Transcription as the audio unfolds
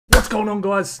going on,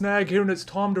 guys? Snag here, and it's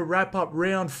time to wrap up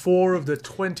round 4 of the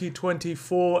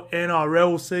 2024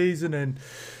 NRL season. And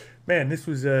man, this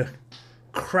was a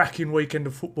cracking weekend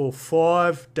of football.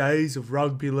 5 days of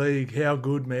rugby league. How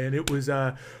good, man. It was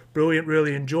brilliant.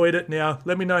 Really enjoyed it. Now,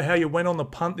 let me know how you went on the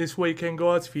punt this weekend,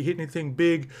 guys. If you hit anything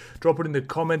big, drop it in the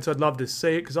comments. I'd love to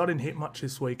see it because I didn't hit much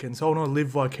this weekend. So I want to live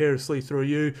vicariously through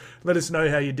you. Let us know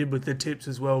how you did with the tips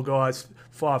as well, guys.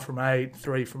 5 from 8,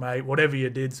 3 from 8, whatever you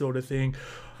did, sort of thing.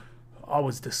 I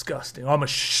was disgusting. I'm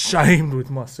ashamed with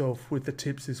myself with the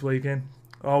tips this weekend.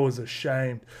 I was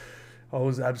ashamed. I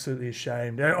was absolutely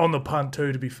ashamed. And on the punt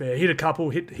too, to be fair. Hit a couple,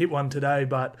 hit one today,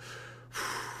 but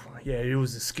yeah, it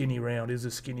was a skinny round. It was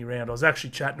a skinny round. I was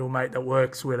actually chatting to a mate that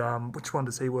works with, which one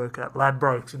does he work at?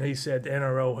 Ladbrokes, and he said the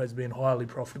NRL has been highly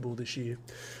profitable this year.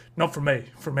 Not from me,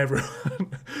 from everyone.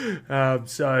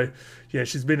 So, yeah,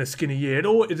 she's been a skinny year.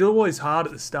 It's always hard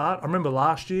at the start. I remember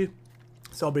last year,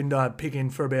 so I've been picking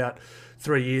for about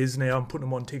 3 years now. I'm putting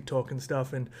them on TikTok and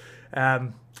stuff. And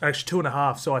actually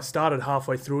 2.5. So I started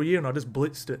halfway through a year and I just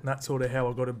blitzed it. And that's sort of how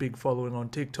I got a big following on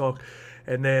TikTok.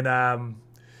 And then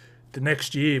the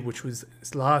next year, which was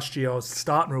last year, I was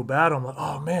starting real bad. I'm like,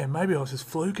 oh man, maybe I was just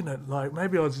fluking it. Like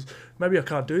maybe I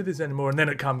can't do this anymore. And then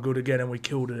it come good again and we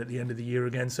killed it at the end of the year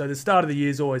again. So the start of the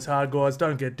year is always hard, guys.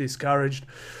 Don't get discouraged.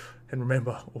 And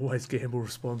remember, always gamble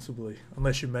responsibly.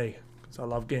 Unless you're me. So I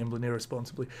love gambling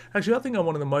irresponsibly. Actually, I think I'm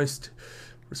one of the most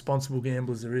responsible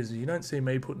gamblers there is. You don't see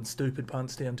me putting stupid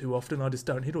punts down too often. I just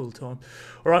don't hit all the time.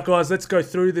 All right, guys, let's go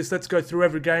through this. Let's go through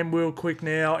every game real quick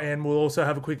now, and we'll also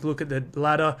have a quick look at the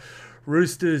ladder.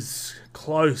 Roosters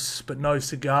close, but no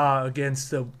cigar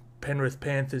against the Penrith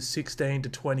Panthers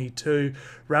 16-22.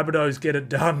 Rabbitohs get it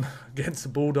done against the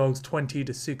Bulldogs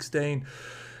 20-16.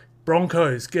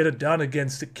 Broncos get it done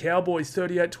against the Cowboys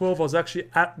 38-12. I was actually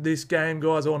at this game,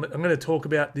 guys. I'm going to talk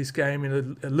about this game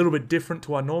in a little bit different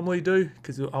to what I normally do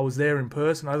because I was there in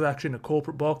person. I was actually in a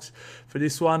corporate box for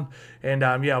this one. And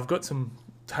yeah, I've got some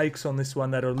takes on this one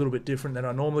that are a little bit different than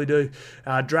I normally do.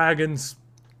 Dragons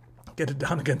get it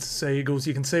done against the Seagulls.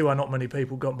 You can see why not many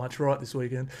people got much right this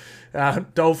weekend.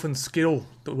 Dolphins skittle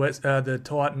the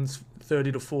Titans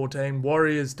 30-14.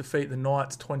 Warriors defeat the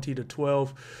Knights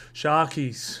 20-12.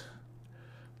 Sharkies.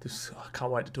 I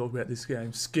can't wait to talk about this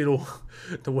game. Skittle,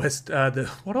 the West. Why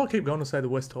do I keep going to say the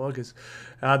West Tigers?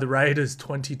 The Raiders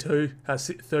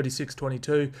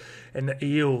 36-22, and the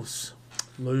Eels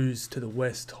lose to the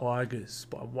West Tigers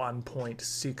by 1 point,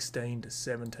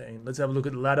 16-17. Let's have a look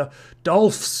at the ladder.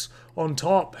 Dolphs on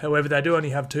top. However, they do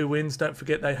only have 2 wins. Don't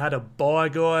forget they had a bye,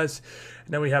 guys.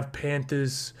 And then we have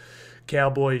Panthers,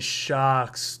 Cowboys,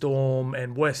 Sharks, Storm,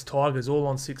 and West Tigers all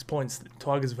on 6 points. The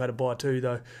Tigers have had a bye too,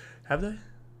 though. Have they?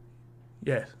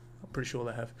 Yeah, I'm pretty sure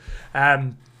they have.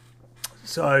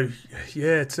 So,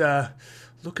 yeah, it's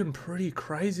looking pretty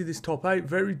crazy, this top 8.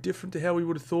 Very different to how we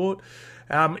would have thought.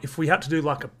 If we had to do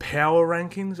like a power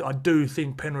rankings, I do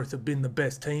think Penrith have been the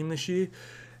best team this year.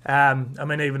 I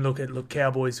mean, even look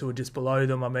Cowboys who are just below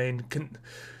them. I mean,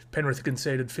 Penrith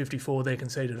conceded 54, they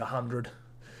conceded 100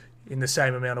 in the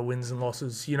same amount of wins and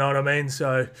losses. You know what I mean?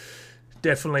 So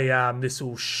definitely this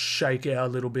will shake out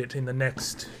a little bit in the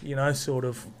next, sort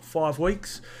of 5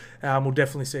 weeks. We'll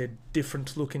definitely see a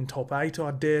different looking top 8,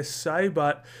 I dare say.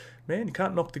 But, man, you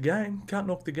can't knock the game. Can't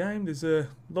knock the game. There's a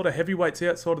lot of heavyweights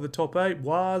outside of the top 8.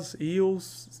 Wars,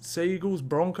 Eels, Seagulls,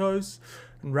 Broncos,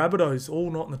 and Rabbitohs all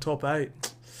not in the top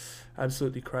 8.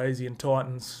 Absolutely crazy. And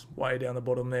Titans way down the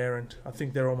bottom there. And I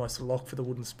think they're almost a lock for the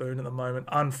wooden spoon at the moment,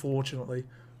 unfortunately.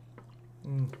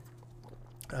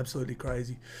 Absolutely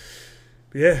crazy.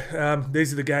 But yeah,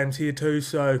 these are the games here too.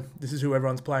 So this is who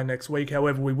everyone's playing next week.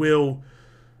 However, we will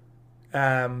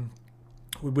have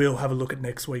a look at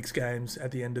next week's games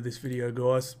at the end of this video,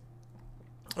 guys.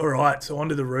 All right, so on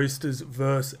to the Roosters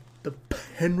versus the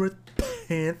Penrith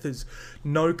Panthers.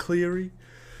 No Cleary,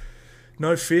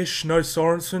 no Fish, no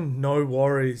Sorensen, no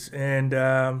Warriors, and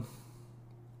they're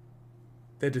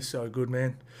just so good,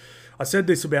 man. I said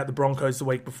this about the Broncos the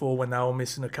week before when they were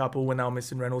missing a couple, when they were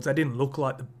missing Reynolds. They didn't look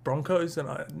like the Broncos,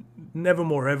 and never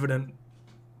more evident.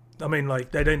 I mean,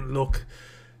 like, they didn't look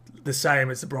the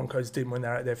same as the Broncos did when they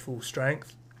were at their full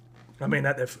strength. I mean,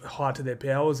 at their height of their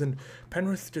powers. And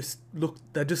Penrith just look,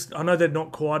 I know they're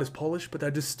not quite as polished, but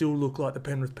they just still look like the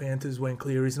Penrith Panthers when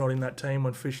Cleary's not in that team,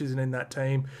 when Fish isn't in that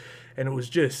team. And it was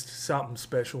just something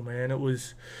special, man. It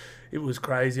was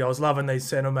crazy. I was loving these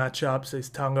centre matchups, these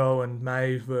Tungo and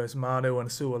May versus Manu and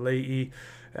Suoliti.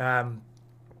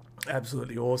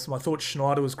 Absolutely awesome. I thought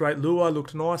Schneider was great. Lua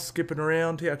looked nice, skipping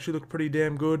around. He actually looked pretty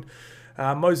damn good.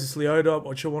 Moses Leota,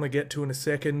 which I want to get to in a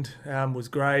second, was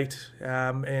great.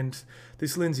 And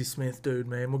this Lindsay Smith dude,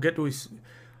 man, we'll get to his...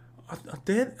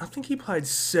 I think he played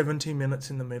 70 minutes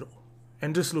in the middle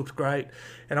and just looked great.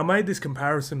 And I made this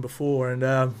comparison before, and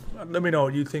let me know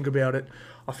what you think about it.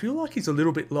 I feel like he's a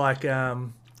little bit like,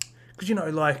 because, you know,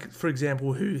 like, for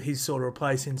example, who he's sort of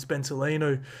replacing, Spencer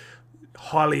Lino,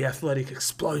 highly athletic,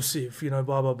 explosive, you know,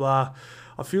 blah, blah, blah.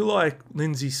 I feel like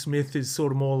Lindsay Smith is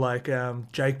sort of more like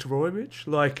Jake Trbojevic.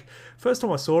 Like, first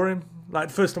time I saw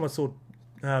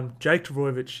Jake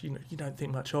Trbojevic, you know, you don't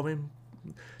think much of him.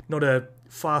 Not a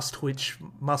fast twitch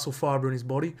muscle fibre in his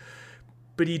body.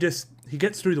 But he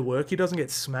gets through the work. He doesn't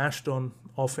get smashed on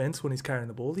offense when he's carrying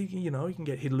the ball. He can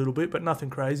get hit a little bit, but nothing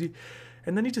crazy.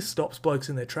 And then he just stops blokes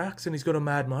in their tracks, and he's got a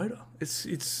mad motor.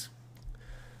 It's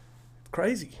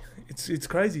crazy. It's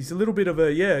crazy. He's a little bit of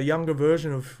a younger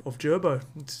version of Gerbo.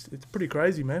 It's pretty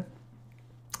crazy, man.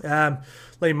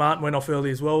 Lee Martin went off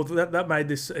early as well. That made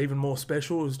this even more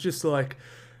special. It was just like,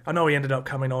 I know he ended up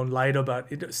coming on later,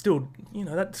 but it still, you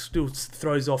know, that still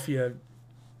throws off your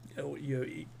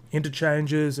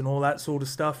interchanges and all that sort of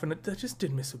stuff, and they just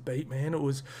didn't miss a beat, man. It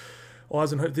was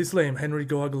eyes and hope. This Liam Henry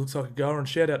guy looks like a goer, and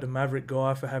shout out to Maverick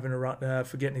guy for having a run,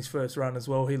 for getting his first run as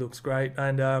well. He looks great,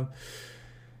 and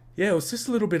it was just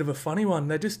a little bit of a funny one.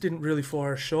 They just didn't really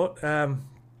fire a shot.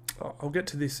 I'll get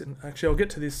to this, and actually I'll get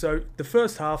to this. So the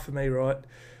first half for me, right,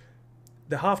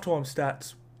 the halftime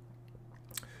stats.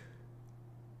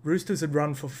 Roosters had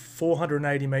run for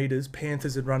 480 metres,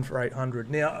 Panthers had run for 800.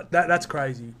 Now, that's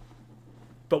crazy.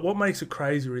 But what makes it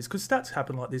crazier is, because stats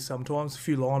happen like this sometimes, a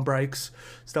few line breaks,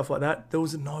 stuff like that, there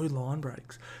was no line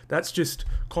breaks. That's just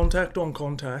contact on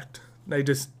contact. They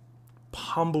just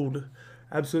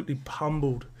absolutely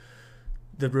pummeled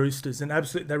the Roosters, and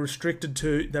they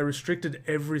restricted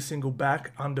every single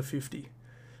back under 50.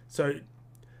 So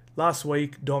last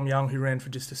week, Dom Young, who ran for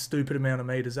just a stupid amount of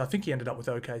metres, I think he ended up with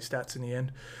okay stats in the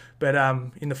end, but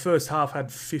in the first half had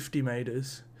 50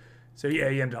 metres. So yeah,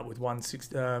 he ended up with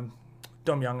 160.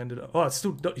 Dom Young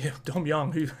Dom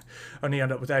Young, who only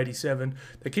ended up with 87.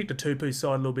 They kicked the two-piece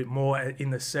side a little bit more in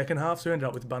the second half, so ended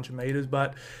up with a bunch of metres.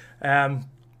 But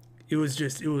it was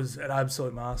an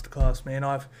absolute masterclass, man.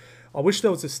 I wish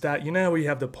there was a stat. You know how we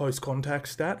have the post-contact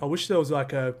stat? I wish there was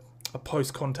like a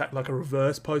post-contact, like a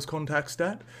reverse post-contact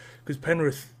stat, because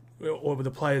Penrith, or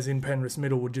the players in Penrith's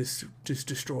middle, would just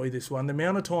destroy this one. The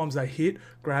amount of times they hit,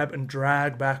 grab, and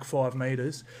drag back 5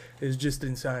 metres is just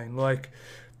insane. Like,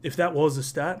 if that was a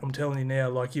stat, I'm telling you now,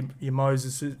 like your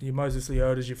Moses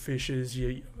Leotas, your Fishers,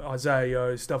 your Isaiah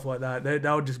Yeo, stuff like that, they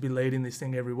would just be leading this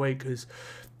thing every week, because,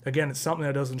 again, it's something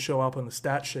that doesn't show up on the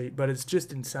stat sheet, but it's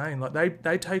just insane. Like,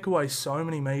 they take away so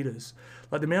many metres.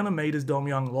 Like, the amount of metres Dom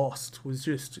Young lost was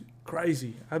just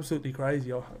crazy, absolutely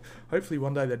crazy. Hopefully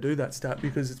one day they do that stat,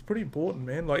 because it's pretty important,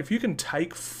 man. Like, if you can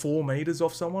take 4 metres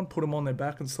off someone, put them on their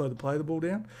back and slow the play the ball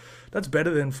down, that's better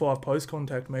than 5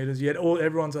 post-contact metres. Yet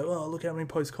everyone's like, oh, look how many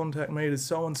post-contact metres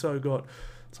so-and-so got.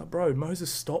 It's like, bro,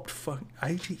 Moses stopped fucking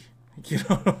 80. You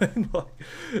know what I mean?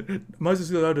 Like,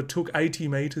 Moses Leota took 80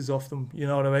 metres off them. You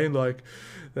know what I mean? Like,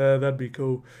 that'd be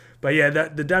cool. But yeah,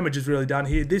 the damage is really done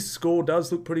here. This score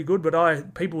does look pretty good,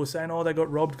 but people were saying, oh, they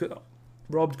got robbed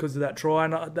because of that try,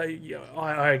 and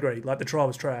I agree. Like, the try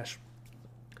was trash.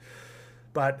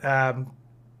 But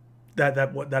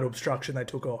that obstruction they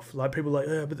took off. Like, people were like,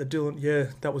 yeah, but the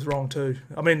Dylan, that was wrong too.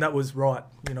 I mean, that was right.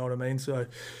 You know what I mean? So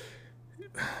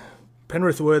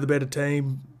Penrith were the better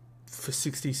team for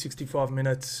 60, 65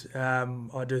 minutes.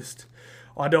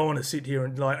 I don't want to sit here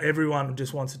and, like, everyone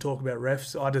just wants to talk about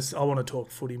refs. I want to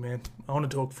talk footy, man. I want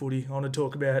to talk footy. I want to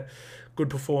talk about good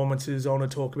performances. I want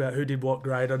to talk about who did what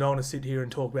great. I don't want to sit here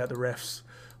and talk about the refs.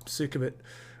 I'm sick of it.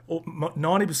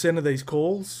 90% of these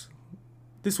calls,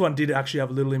 this one did actually have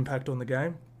a little impact on the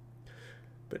game,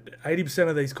 but 80%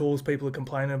 of these calls people are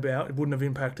complaining about, it wouldn't have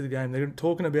impacted the game. They're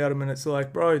talking about them, and it's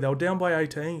like, bro, they were down by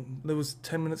 18. There was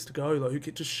 10 minutes to go.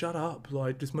 Like, just shut up.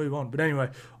 Like, just move on. But anyway,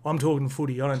 I'm talking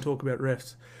footy. I don't talk about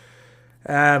refs.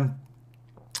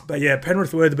 But yeah,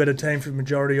 Penrith were the better team for the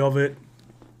majority of it.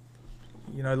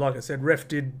 You know, like I said, ref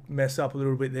did mess up a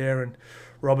little bit there and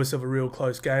rob us of a real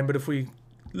close game. But if we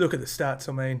look at the stats,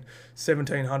 I mean,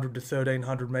 1,700 to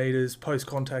 1,300 metres,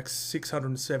 post-contact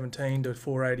 617 to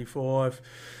 485,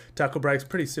 tackle breaks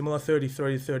pretty similar,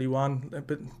 33 to 31,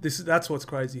 but that's what's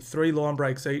crazy, 3 line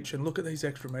breaks each, and look at these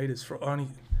extra metres for only,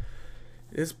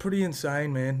 it's pretty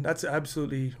insane, man. That's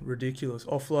absolutely ridiculous.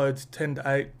 Offloads 10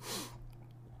 to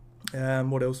 8.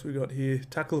 What else we got here?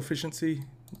 Tackle efficiency,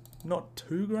 not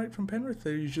too great from Penrith.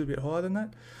 They're usually a bit higher than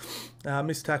that.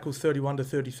 Missed tackles 31 to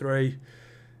 33.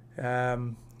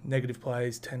 Negative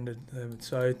plays 10 to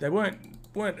so they weren't.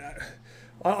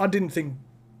 I didn't think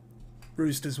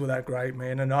Roosters were that great,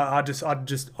 man, and I just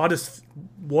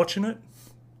watching it,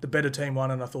 the better team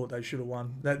won, and I thought they should have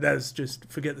won. That's just,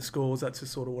 forget the scores. That's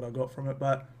just sort of what I got from it.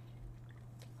 But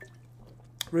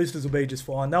Roosters will be just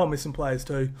fine. They were missing players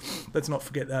too. Let's not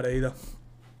forget that either.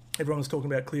 Everyone was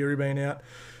talking about Cleary being out.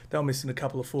 They were missing a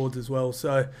couple of forwards as well.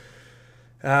 So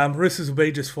Roosters will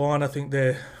be just fine. I think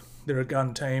they're a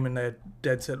gun team and they're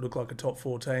dead set look like a top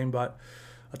 4 team. But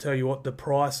I tell you what, the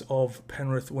price of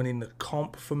Penrith winning the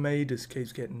comp for me just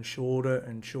keeps getting shorter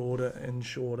and shorter and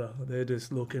shorter. They're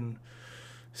just looking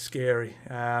scary.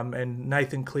 And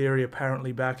Nathan Cleary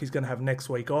apparently back. He's going to have next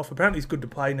week off. Apparently he's good to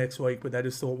play next week, but they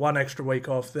just thought 1 extra week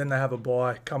off, then they have a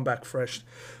bye, come back fresh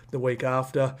the week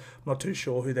after. I'm not too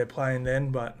sure who they're playing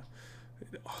then, but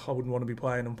I wouldn't want to be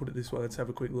playing them, put it this way. Let's have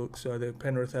a quick look. So the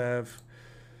Penrith have,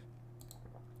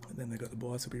 and then they've got the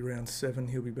bye, so it'll be round 7.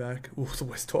 He'll be back. Oh, the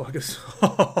West Tigers.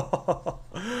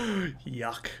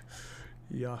 Yuck.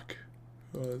 Yuck.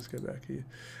 Oh, let's go back here.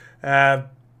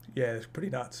 Yeah, it's pretty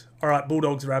nuts. All right,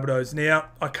 Bulldogs, Rabbitohs. Now,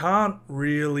 I can't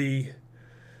really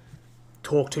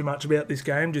talk too much about this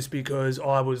game just because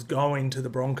I was going to the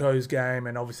Broncos game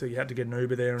and obviously you had to get an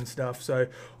Uber there and stuff. So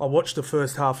I watched the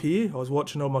first half here. I was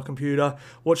watching on my computer,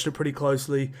 watched it pretty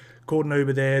closely, caught an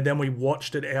Uber there. Then we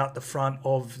watched it out the front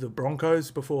of the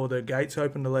Broncos before the gates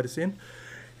opened to let us in.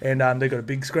 And they got a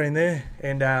big screen there.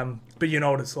 And but you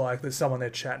know what it's like. There's someone there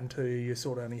chatting to you. You're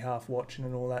sort of only half watching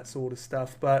and all that sort of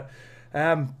stuff. But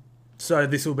so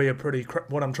this will be a pretty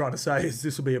what I'm trying to say is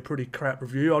this will be a pretty crap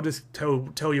review. I'll just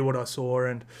tell you what I saw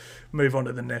and move on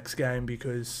to the next game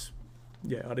because,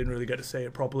 yeah, I didn't really get to see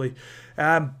it properly.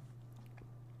 Tom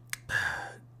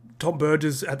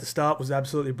Burgess at the start was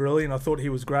absolutely brilliant. I thought he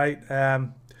was great.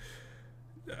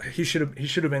 He should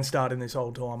have been starting this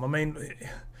whole time. I mean,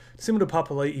 similar to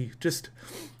Papali'i, just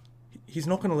he's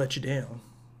not going to let you down.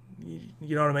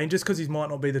 You know what I mean? Just because he might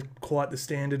not be quite the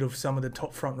standard of some of the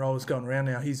top front rowers going around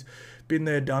now. He's been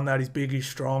there, done that. He's big, he's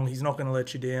strong. He's not going to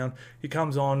let you down. He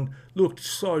comes on, looked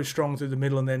so strong through the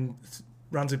middle and then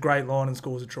runs a great line and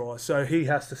scores a try. So he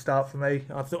has to start for me.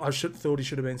 I thought he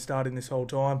should have been starting this whole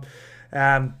time.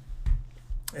 And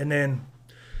then,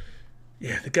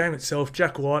 yeah, the game itself,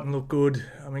 Jack Wighton looked good.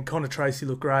 I mean, Connor Tracy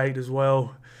looked great as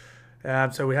well.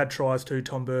 So we had tries too.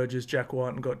 Tom Burgess, Jack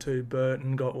Wighton got 2,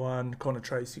 Burton got 1, Connor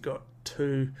Tracy got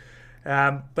 2.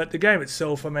 But the game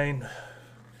itself, I mean,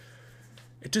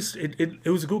 it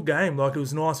was a good game. Like, it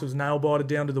was nice. It was nail-biter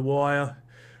down to the wire.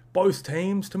 Both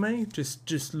teams, to me,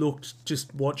 just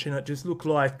watching it, just looked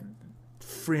like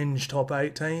fringe top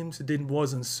 8 teams. It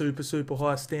wasn't super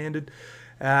high standard.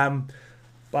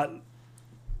 But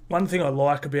one thing I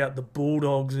like about the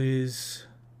Bulldogs is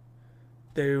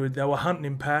they were hunting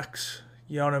impacts,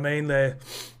 you know what I mean? They're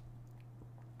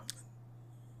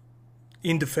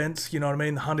in defence, you know what I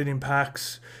mean? They're hunting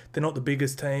impacts. They're not the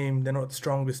biggest team, they're not the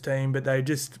strongest team, but they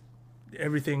just,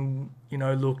 everything, you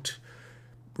know, looked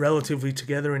relatively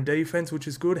together in defence, which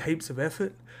is good, heaps of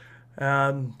effort.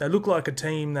 They look like a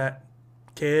team that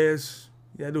cares.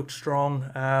 They look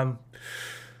strong.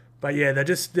 But yeah, they're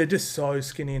just so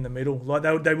skinny in the middle. Like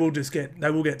they will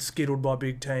get skittled by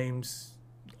big teams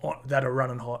that are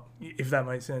running hot, if that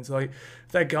makes sense. Like,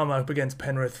 if they come up against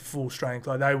Penrith full strength,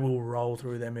 like, they will roll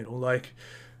through their middle. Like,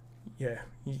 yeah,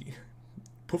 you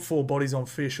put 4 bodies on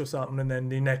Fish or something, and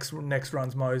then your next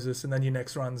runs Moses, and then your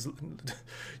next runs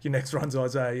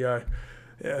Isaiah.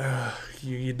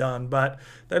 You're done. But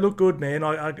they look good, man.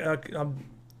 I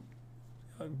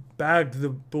bagged the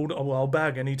Bulldogs. Well, I'll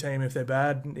bag any team if they're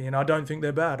bad, and I don't think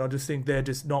they're bad. I just think they're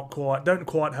just don't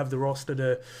quite have the roster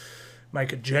to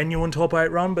make a genuine top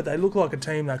 8 run, but they look like a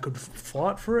team that could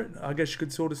fight for it, I guess you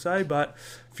could sort of say. But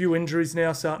a few injuries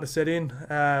now starting to set in.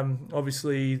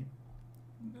 Obviously,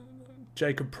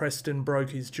 Jacob Preston broke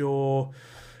his jaw.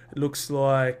 It looks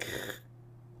like,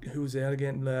 who was out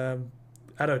again?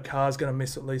 Addo Carr's going to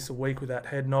miss at least a week with that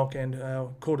head knock, and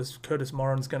Curtis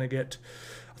Moran's going to get,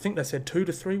 I think they said 2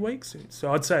 to 3 weeks.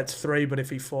 So I'd say it's 3, but if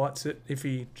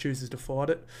he chooses to fight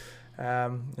it.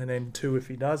 And then 2 if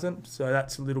he doesn't. So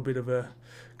that's a little bit of a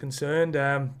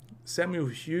concern. Samuel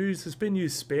Hughes has been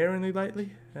used sparingly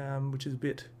lately, which is a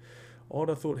bit odd.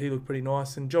 I thought he looked pretty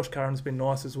nice. And Josh Curran's been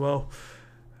nice as well.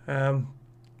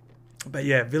 But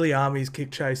yeah, Viliami's kick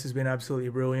chase has been absolutely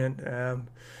brilliant.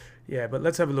 Yeah, but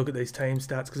let's have a look at these team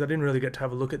stats, because I didn't really get to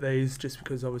have a look at these just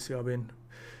because obviously I've been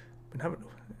having...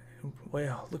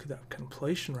 Wow, look at that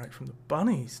completion rate from the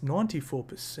Bunnies,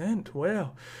 94%.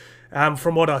 Wow.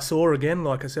 From what I saw, again,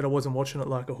 like I said, I wasn't watching it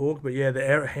like a hawk, but yeah,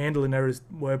 the handling errors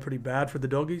were pretty bad for the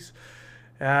doggies.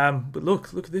 But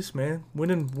look at this, man.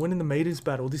 Winning the meters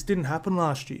battle. This didn't happen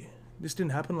last year.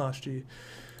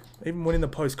 Even winning the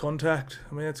post-contact,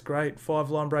 I mean, that's great. 5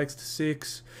 line breaks to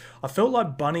 6. I felt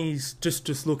like Bunnies,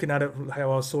 just looking at it,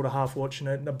 how I was sort of half watching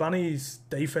it, the Bunnies'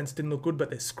 defence didn't look good,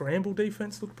 but their scramble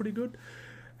defence looked pretty good,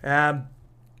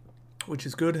 which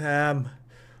is good.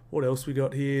 What else we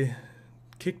got here?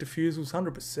 Kick defusals,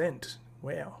 100%.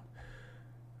 Wow.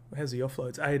 How's the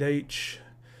offloads? 8 each.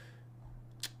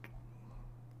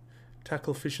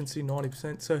 Tackle efficiency,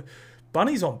 90%. So,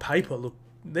 Bunnies on paper look,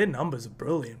 their numbers are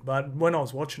brilliant, but when I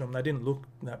was watching them, they didn't look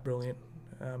that brilliant.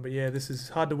 But yeah, this is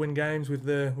hard to win games with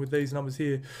these numbers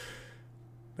here.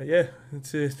 But yeah,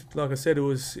 it's like I said, it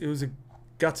was a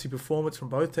gutsy performance from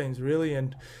both teams really,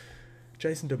 and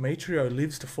Jason Demetrio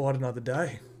lives to fight another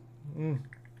day.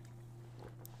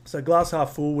 So glass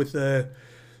half full with the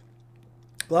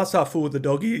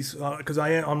doggies, because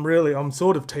I'm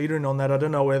sort of teetering on that. I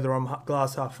don't know whether I'm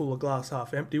glass half full or glass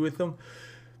half empty with them.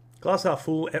 Glass half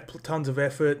full, tons of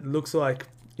effort. Looks like,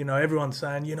 everyone's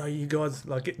saying, you guys,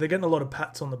 like, they're getting a lot of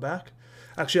pats on the back.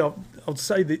 Actually, I'll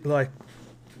say that, like,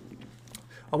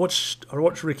 I watched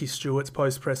Ricky Stewart's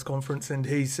post press conference, and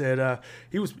he said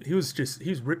he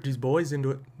ripped his boys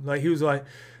into it. Like, he was like,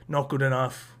 not good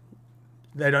enough.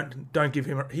 They don't give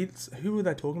him who were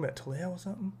they talking about? Talau or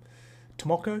something?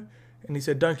 Tomoko? And he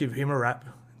said, don't give him a rap.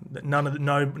 None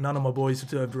of my boys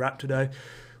deserved a rap today.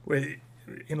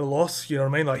 In a loss, you know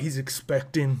what I mean? Like, he's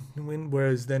expecting to win,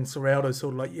 whereas then Serraldo's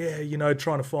sort of like,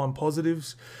 trying to find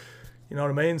positives. You know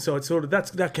what I mean? So it's sort of,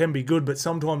 that can be good, but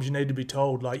sometimes you need to be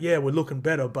told, like, yeah, we're looking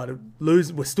better, but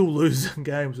we're still losing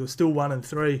games. We're still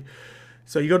 1-3.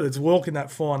 So it's walking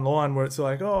that fine line where it's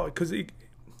like, because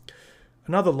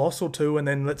another loss or two, and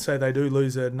then let's say they do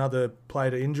lose another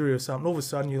player to injury or something, all of a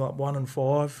sudden you're like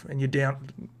 1-5, and you're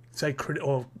down, say,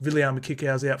 or Viliame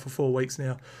Kikau's out for 4 weeks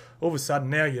now. All of a sudden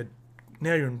now you're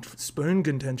in spoon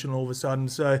contention all of a sudden.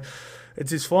 So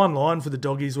it's this fine line for the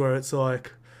doggies where it's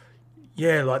like,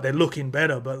 yeah, like they're looking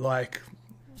better, but like,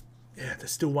 yeah, they're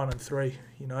still 1-3,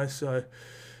 So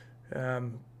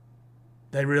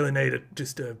they really need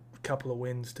just a couple of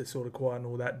wins to sort of quieten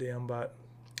all that down. But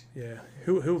yeah,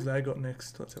 who have they got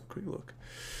next? Let's have a quick look.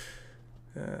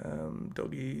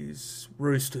 Doggies,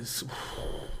 Roosters.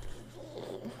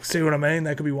 See what I mean?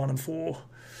 They could be 1-4.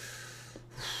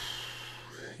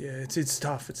 Yeah, it's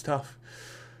tough. It's tough.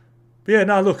 But yeah,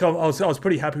 no, look, I was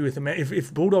pretty happy with them.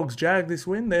 If Bulldogs jag this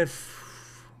win,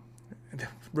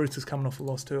 Roosters coming off a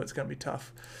loss too. It's going to be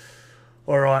tough.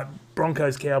 All right,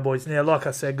 Broncos Cowboys. Now, like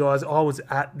I said, guys, I was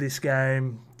at this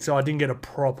game, so I didn't get a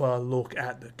proper look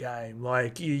at the game.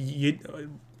 Like you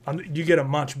get a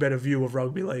much better view of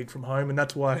rugby league from home, and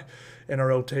that's why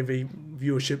NRL TV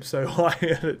viewership's so high.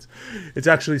 It's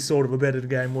actually sort of a better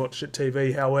game watched at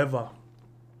TV. However,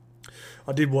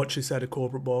 I did watch this at a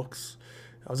corporate box.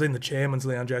 I was in the chairman's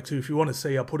lounge actually. If you want to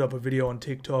see, I put up a video on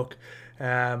TikTok,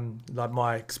 like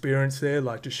my experience there,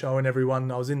 like just showing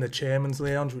everyone. I was in the chairman's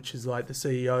lounge, which is like the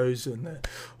CEOs and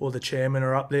all the chairmen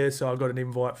are up there. So I got an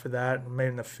invite for that. Me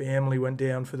and the family went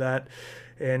down for that,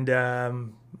 and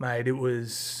mate, it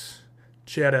was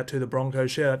shout out to the Broncos,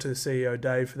 shout out to the CEO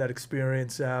Dave for that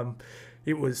experience.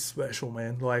 It was special,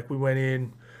 man. Like, we went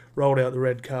in, rolled out the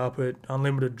red carpet,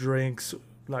 unlimited drinks,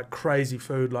 like crazy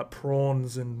food, like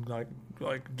prawns and like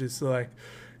just like,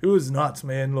 it was nuts,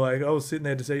 man. Like, I was sitting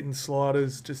there just eating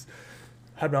sliders, just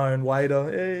had my own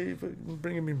waiter, hey,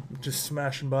 bringing me just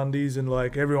smashing bundies, and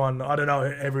like everyone, I don't know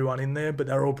everyone in there, but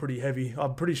they're all pretty heavy.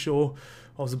 I'm pretty sure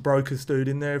I was the brokest dude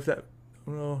in there. There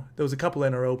was a couple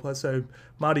NRL players, so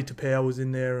Marty Tapau was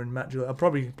in there and Matt Gillett. I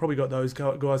probably got those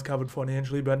guys covered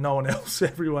financially, but no one else.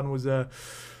 Everyone was, they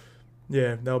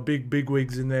were big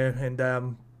wigs in there,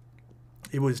 and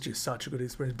it was just such a good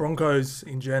experience. Broncos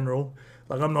in general,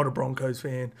 like, I'm not a Broncos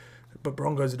fan, but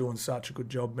Broncos are doing such a good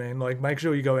job, man. Like, make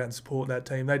sure you go out and support that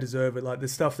team. They deserve it. Like, the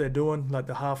stuff they're doing, like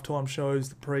the halftime shows,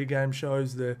 the pre-game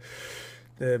shows, the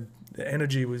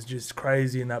energy was just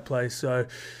crazy in that place. So,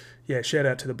 yeah, shout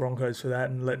out to the Broncos for that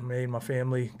and letting me and my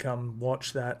family come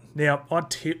watch that. Now, I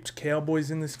tipped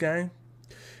Cowboys in this game,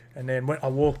 and then when I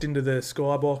walked into the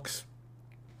skybox,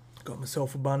 got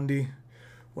myself a bundy,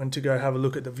 went to go have a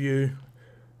look at the view,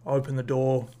 opened the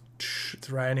door, it's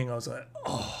raining. I was like,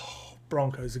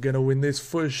 Broncos are going to win this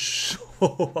for sure. I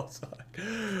was like,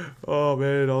 oh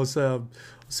man, I was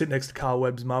sitting next to Carl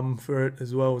Webb's mum for it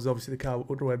as well. It was obviously the Carl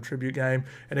Webb tribute game,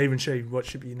 and even she'd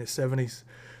be in her 70s.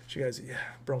 She goes, yeah,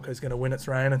 Broncos going to win, it's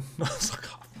raining. I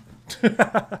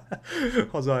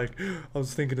was like, I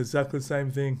was thinking exactly the same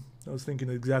thing.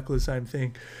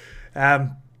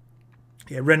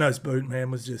 Yeah, Renault's boot, man,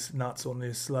 was just nuts on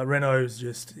this. Like, Renault's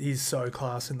he's so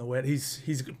class in the wet.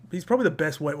 He's probably the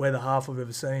best wet weather half I've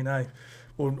ever seen, eh?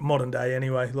 Or modern day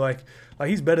anyway. Like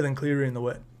he's better than Cleary in the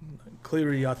wet.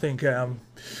 Cleary, I think. I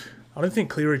don't think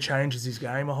Cleary changes his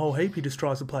game a whole heap. He just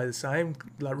tries to play the same.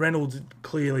 Like Reynolds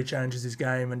clearly changes his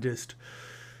game and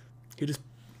he just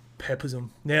peppers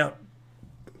them. Now,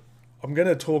 I'm going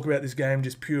to talk about this game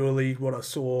just purely what I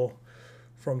saw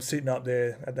from sitting up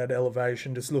there at that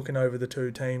elevation, just looking over the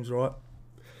two teams, right?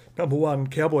 Number one,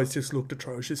 Cowboys just looked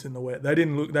atrocious in the wet. They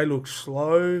looked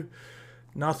slow.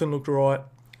 Nothing looked right.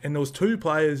 And there was two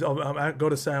players I've got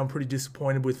to say I'm pretty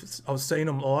disappointed with. I was seeing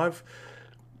them live,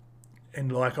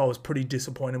 and I was pretty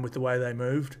disappointed with the way they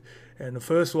moved. And the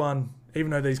first one,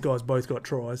 even though these guys both got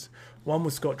tries, one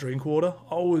was Scott Drinkwater.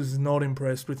 I was not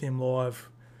impressed with him live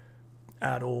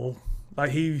at all.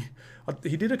 He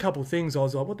did a couple of things. I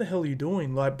was like, what the hell are you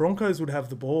doing? Broncos would have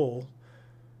the ball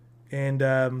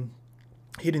and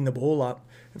hitting the ball up.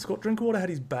 And Scott Drinkwater had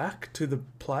his back to the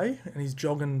play and he's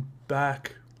jogging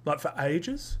back for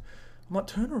ages. I'm like,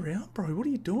 turn around, bro. What are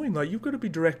you doing? You've got to be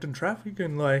directing traffic.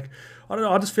 And I don't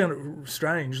know. I just found it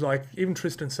strange. Even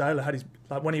Tristan Saylor had his,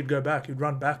 when he'd go back, he'd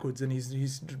run backwards and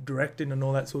he's directing and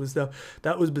all that sort of stuff.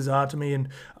 That was bizarre to me. And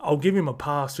I'll give him a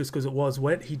pass just because it was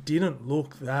wet. He didn't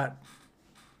look that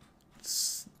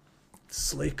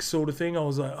slick sort of thing. I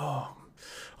was like, oh,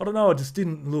 I don't know. It just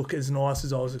didn't look as nice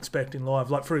as I was expecting live.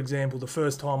 For example, the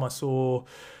first time I saw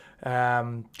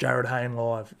Jared Hayne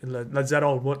live, that's that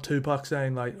old what Tupac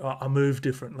saying, I move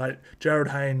different. Jared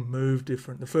Hayne moved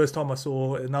different. The first time I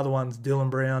saw another one's Dylan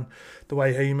Brown, the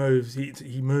way he moves,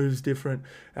 he moves different.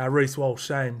 Reece Walsh,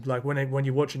 same. When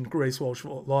you're watching Reece Walsh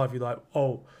live, you're like,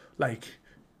 oh,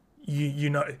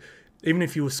 you know. Even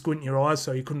if you were squinting your eyes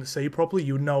so you couldn't see properly,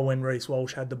 you would know when Reece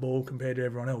Walsh had the ball compared to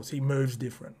everyone else. He moves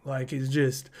different. He's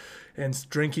just... And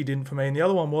Drinky didn't for me. And the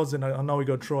other one was, and I know he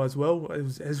got a try as well, it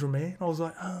was Ezra Mann. I was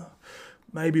like,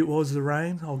 maybe it was the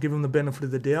rain. I'll give him the benefit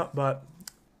of the doubt. But,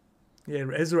 yeah,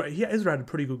 Ezra had a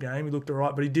pretty good game. He looked all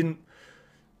right, but he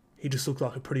just looked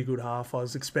like a pretty good half. I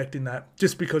was expecting that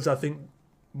just because I think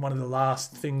one of the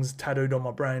last things tattooed on my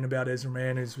brain about Ezra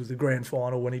Mann was the grand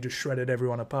final when he just shredded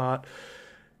everyone apart.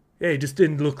 Yeah, he just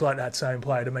didn't look like that same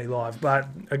player to me live. But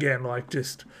again,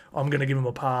 I'm going to give him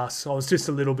a pass. I was just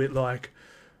a little bit I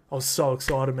was so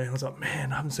excited, man. I was like,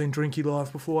 man, I haven't seen Drinky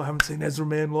live before. I haven't seen Ezra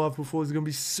Mann live before. It's going to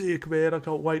be sick, man. I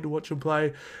can't wait to watch him play.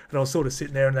 And I was sort of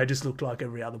sitting there and they just looked like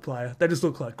every other player. They just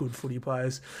looked like good footy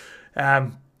players.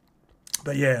 But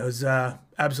yeah, it was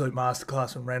absolute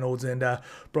masterclass from Reynolds. And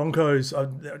Broncos, I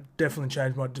definitely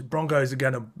changed my... Broncos are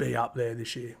going to be up there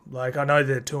this year. I know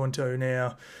they're 2-2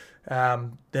 now.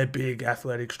 They're big,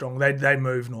 athletic, strong. They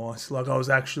move nice. I was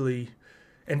actually,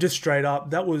 and just straight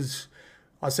up, that was,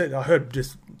 I heard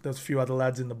just there's a few other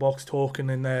lads in the box talking,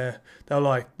 and they were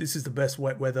like, this is the best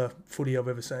wet weather footy I've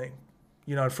ever seen,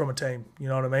 from a team. You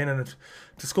know what I mean? And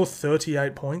to score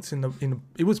 38 points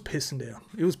it was pissing down.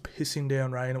 It was pissing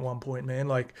down rain at one point, man.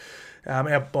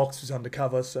 Our box was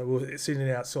undercover, so we were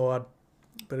sitting outside,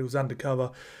 but it was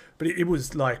undercover. But it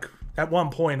was at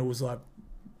one point it was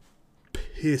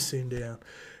pissing down,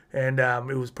 and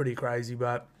it was pretty crazy,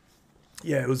 but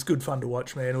yeah, it was good fun to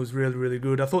watch, man. It was really, really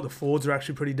good. I thought the Fords were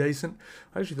actually pretty decent.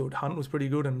 I actually thought Hunt was pretty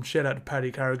good, and shout out to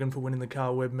Paddy Carrigan for winning the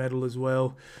Carl Webb medal as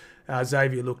well.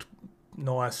 Xavier looked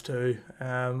nice too.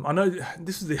 I know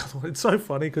this is the other one. It's so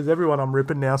funny because everyone I'm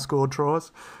ripping now scored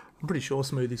tries. I'm pretty sure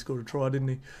Smoothie scored a try, didn't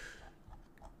he?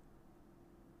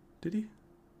 Did he?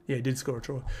 Yeah, he did score a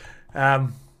try. I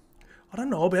don't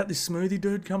know about this Smoothie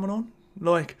dude coming on.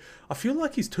 I feel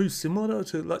like he's too similar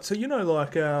to,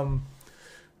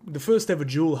 the first ever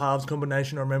dual halves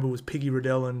combination I remember was Piggy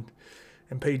Riddell and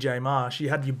PJ Marsh. You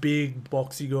had your big,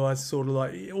 boxy guys, sort of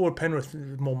or Penrith,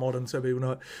 more modern, so people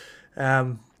know it.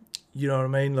 You know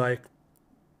what I mean?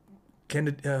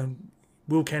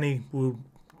 Will Kenny will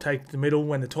take the middle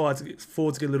when the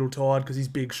forwards get a little tired because he's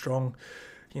big, strong.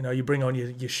 You bring on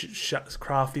your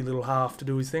crafty little half to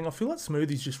do his thing. I feel like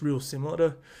Smoothie's just real similar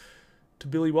to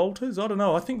Billy Walters. I don't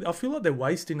know. I feel like they're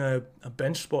wasting a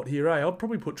bench spot here. I'd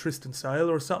probably put Tristan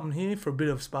Saylor or something here for a bit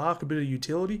of spark, a bit of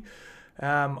utility.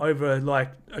 Over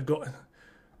a guy.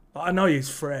 I know he's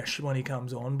fresh when he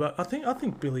comes on, but I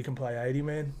think Billy can play 80,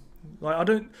 man.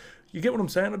 You get what I'm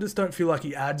saying? I just don't feel like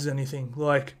he adds anything.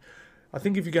 I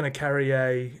think if you're going to carry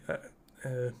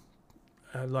an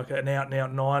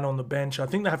out-and-out 9 on the bench, I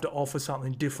think they have to offer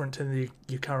something different to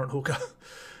your current hooker.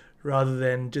 Rather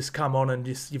than just come on and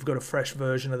you've got a fresh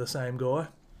version of the same guy.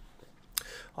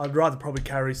 I'd rather probably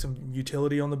carry some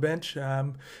utility on the bench.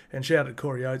 And shout out to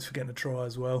Corey Oates for getting a try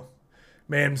as well.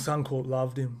 Man, Suncorp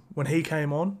loved him. When he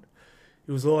came on,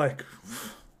 it was I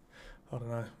don't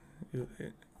know.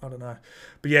 I don't know.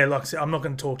 But yeah, like I said, I'm not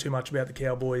going to talk too much about the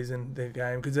Cowboys and their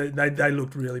game because they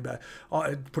looked really bad.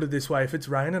 I put it this way, if it's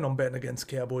raining, I'm betting against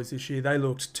the Cowboys this year. They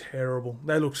looked terrible.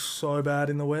 They looked so bad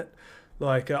in the wet.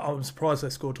 Like, I'm surprised they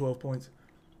scored 12 points.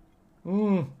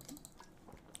 Look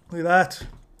at that.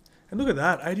 And look at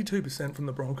that, 82% from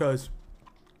the Broncos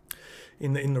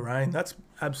in the rain. That's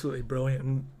absolutely brilliant.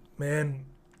 And, man,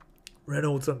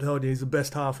 Reynolds, I'm telling you, he's the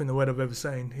best half in the wet I've ever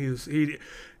seen.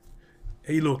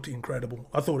 He looked incredible.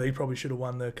 I thought he probably should have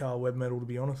won the Carl Webb medal, to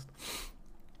be honest.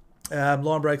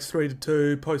 Line breaks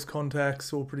 3-2. Post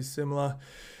contacts all pretty similar.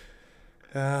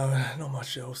 Not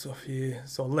much else off here.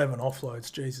 So 11 offloads.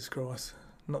 Jesus Christ,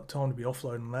 not time to be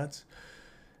offloading, lads.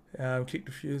 Kick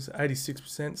defuse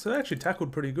 86%. So they actually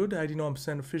tackled pretty good.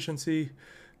 89% efficiency.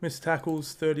 Missed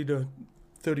tackles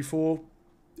 30-34.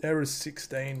 Errors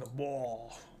 16.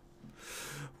 Whoa.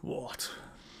 What?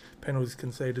 Penalties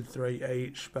conceded 3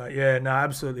 each. But yeah, no,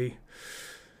 absolutely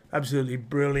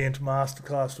brilliant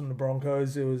masterclass from the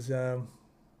Broncos. It was, it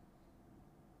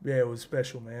was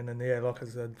special, man. And yeah, like I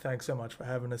said, thanks so much for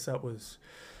having us. That was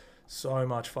so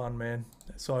much fun, man.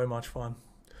 So much fun.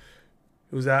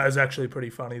 It was actually pretty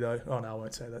funny, though. Oh, no, I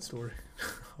won't say that story.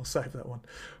 I'll save that one.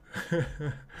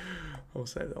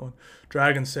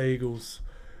 Dragon Seagulls.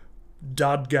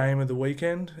 Dud game of the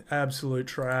weekend. Absolute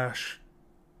trash.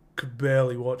 Could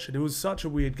barely watch it. It was such a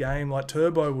weird game. Like,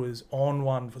 Turbo was on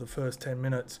one for the first 10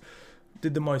 minutes.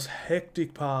 Did the most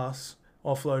hectic pass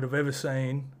offload I've ever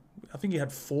seen. I think he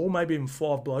had 4, maybe even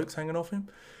 5 blokes hanging off him.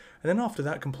 And then after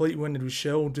that, completely went into his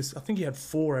shell. I think he had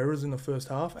 4 errors in the first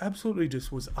half. Absolutely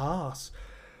just was arse.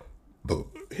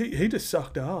 He just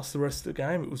sucked arse the rest of the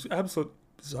game. It was absolutely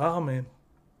bizarre, man.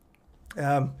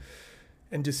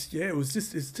 And just, yeah, it's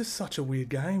just such a weird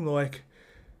game. Like,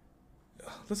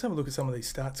 let's have a look at some of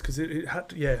these stats, because it had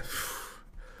to, yeah.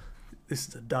 This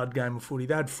is a dud game of footy.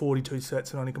 They had 42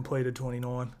 sets and only completed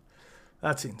 29.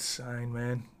 That's insane,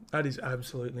 man. That is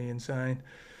absolutely insane.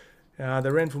 They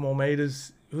ran for more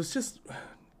metres. It was just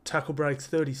tackle breaks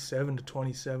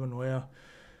 37-27. Wow.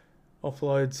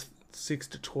 Offloads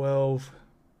 6-12.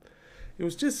 It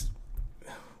was just,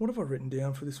 what have I written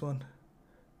down for this one?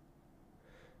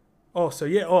 Oh, so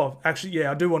yeah. Oh, actually, yeah.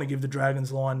 I do want to give the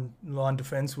Dragons line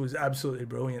defence was absolutely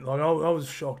brilliant. Like, I was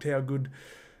shocked how good.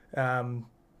 I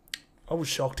was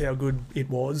shocked how good it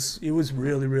was. It was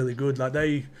really, really good. Like,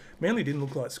 they Manly didn't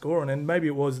look like scoring, and maybe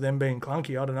it was them being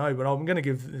clunky. I don't know, but I'm going to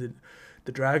give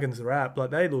the Dragons the rap.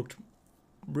 Like, they looked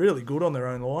really good on their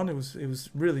own line. It was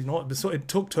really not. It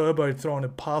took Turbo throwing a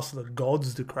pass to the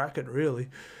gods to crack it. Really,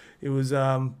 it was.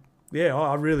 Yeah,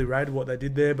 I really rated what they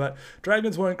did there. But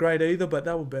Dragons weren't great either, but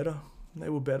they were better. They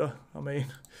were better. I mean,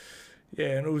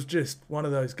 yeah, and it was just one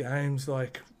of those games.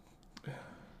 Like,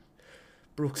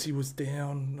 Brooksy was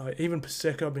down. Like, even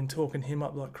Paseka, I've been talking him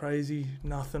up like crazy.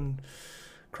 Nothing.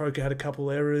 Croker had a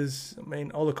couple errors. I mean,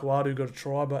 Ola Kawadu got a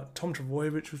try, but Tom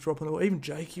Trbojevic was dropping the ball. Even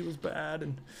Jakey was bad.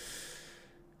 And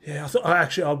yeah, I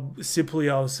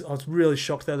was really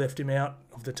shocked they left him out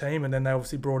of the team, and then they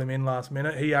obviously brought him in last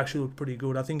minute. He actually looked pretty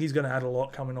good. I think he's going to add a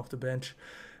lot coming off the bench.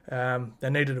 They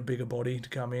needed a bigger body to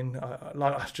come in.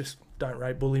 I just don't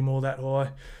rate Bullymore that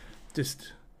high.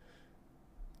 Just,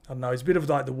 I don't know, he's a bit of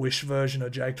like the Wish version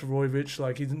of Jake Trbojevic.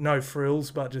 Like, he's no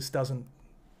frills, but just doesn't.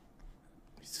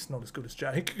 He's just not as good as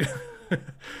Jake.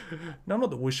 No,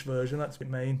 not the Wish version. That's a bit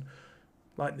mean.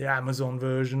 Like the Amazon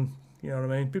version. You know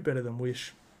what I mean? A bit better than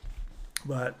Wish.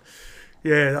 But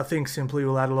yeah, I think simply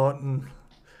will add a lot, and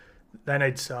they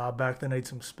need Saab back. They need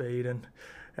some speed. And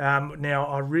now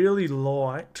I really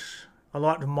liked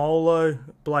Molo,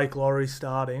 Blake Laurie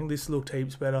starting. This looked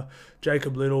heaps better.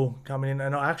 Jacob Little coming in,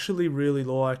 and I actually really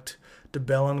liked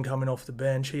DeBellin coming off the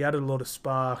bench. He added a lot of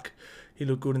spark. He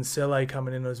looked good, and Sele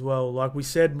coming in as well. Like we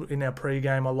said in our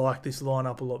pre-game, I like this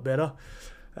lineup a lot better.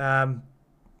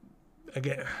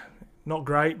 Again, not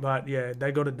great, but yeah,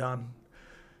 they got it done.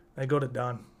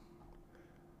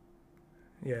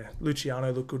 Yeah,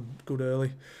 Luciano looked good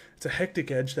early. It's a hectic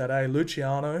edge that,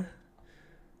 Luciano.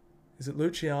 Is it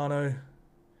Luciano,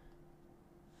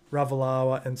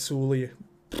 Ravalawa, and Sulia?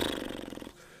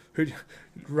 Who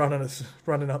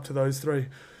running up to those three?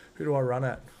 Who do I run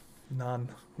at? None.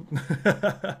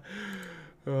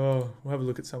 We'll have a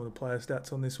look at some of the player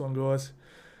stats on this one, guys.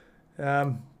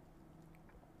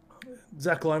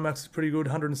 Zach Lomax is pretty good,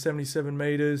 177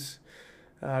 metres.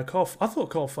 I thought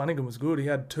Cole Flanagan was good. He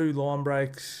had 2 line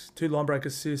break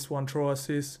assists, 1 try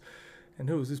assist. And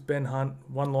who was this? Ben Hunt,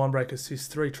 1 line break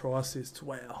assist, 3 try assists.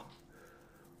 Wow,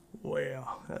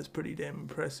 that's pretty damn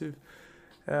impressive.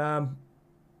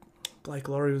 Blake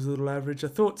Laurie was a little average. I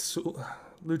thought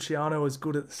Luciano was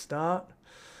good at the start.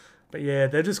 But yeah,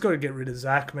 they just got to get rid of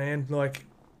Zach, man. Like,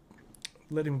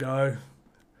 Let him go.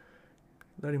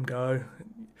 Let him go.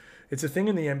 It's a thing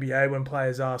in the NBA when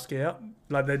players ask out.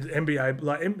 Like the NBA,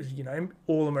 like, you know,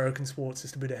 all American sports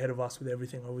just a bit ahead of us with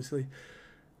everything, obviously.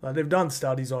 Like they've done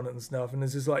studies on it and stuff, and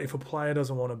it's just like if a player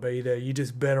doesn't want to be there, you're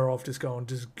just better off just going,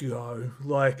 just go.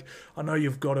 Like I know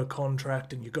you've got a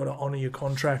contract and you've got to honour your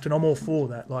contract, and I'm all for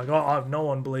that. Like no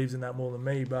one believes in that more than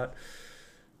me, but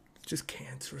it's just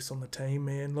cancerous on the team,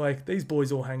 man. Like these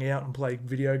boys all hang out and play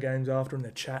video games after, and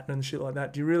they're chatting and shit like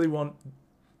that. Do you really want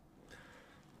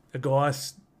a guy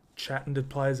chatting to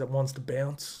players that wants to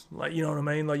bounce? Like, you know what I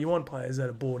mean? Like you want players that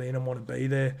are bought in and want to be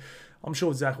there. I'm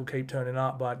sure Zach will keep turning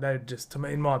up, but they just, to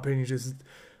me, in my opinion,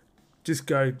 just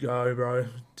go, bro.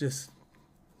 Just,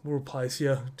 we'll replace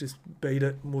you. Just beat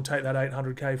it. We'll take that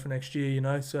 800K for next year, you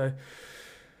know? So,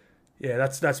 yeah,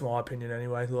 that's my opinion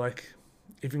anyway. Like,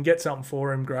 if you can get something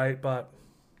for him, great, but,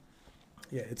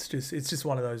 yeah, it's just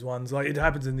one of those ones. Like, it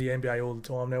happens in the NBA all the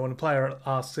time. Now, when a player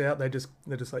asks out, they're just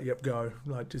like, yep, go.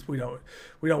 Like, just, we don't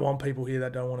want people here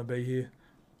that don't want to be here.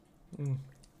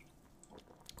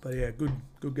 But yeah,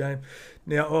 good game.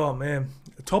 Now, oh man,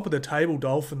 top of the table,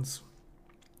 Dolphins.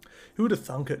 Who would have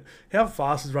thunk it? How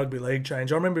fast has rugby league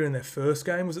changed? I remember in their first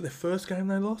game, was it their first game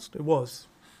they lost? It was.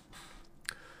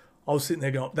 I was sitting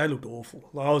there going, they looked awful.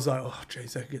 Like, I was like, oh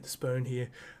jeez, they could get the spoon here.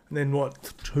 And then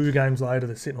what? 2 games later,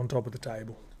 they're sitting on top of the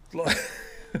table. Like,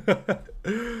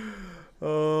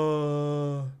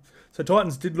 so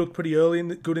Titans did look pretty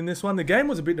good in this one. The game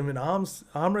was a bit of an arm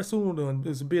wrestle, and it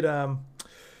was a bit a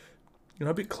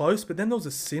bit close, but then there was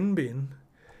a sin bin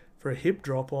for a hip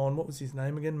drop on, what was his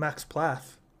name again? Max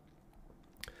Plath.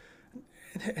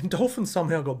 And Dolphins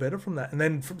somehow got better from that. And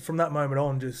then from that moment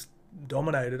on, just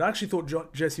dominated. I actually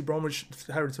thought Jesse Bromwich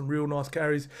had some real nice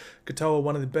carries. Katoa,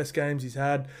 one of the best games he's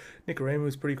had. Nicarima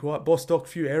was pretty quiet. Bostock,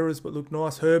 few errors, but looked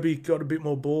nice. Herbie got a bit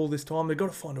more ball this time. They've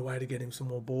got to find a way to get him some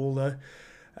more ball, though.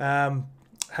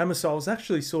 Hammerstall was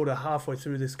actually sort of halfway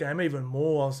through this game, even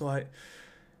more. I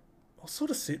was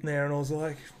sort of sitting there and I was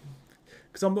like,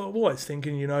 because I'm always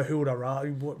thinking, you know, who would I rather,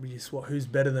 who's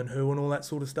better than who and all that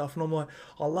sort of stuff. And I'm like,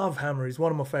 I love Hammer. He's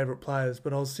one of my favourite players.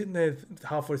 But I was sitting there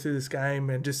halfway through this game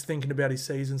and just thinking about his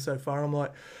season so far. And I'm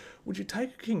like, would you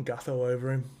take King Gutho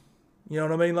over him? You know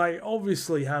what I mean? Like,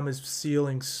 obviously Hammer's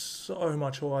ceiling so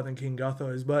much higher than King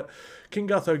Gutho's, but King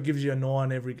Gutho gives you a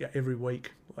 9 every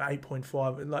week,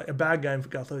 8.5. Like, a bad game for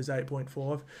Gutho is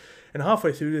 8.5. And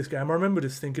halfway through this game, I remember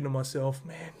just thinking to myself,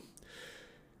 man,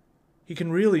 he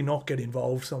can really not get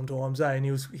involved sometimes, eh? And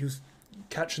he was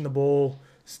catching the ball,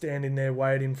 standing there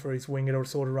waiting for his winger to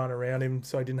sort of run around him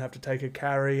so he didn't have to take a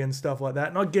carry and stuff like that.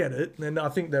 And I get it. And I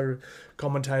think the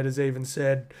commentators even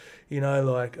said, you know,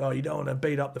 like, oh, you don't want to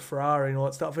beat up the Ferrari and all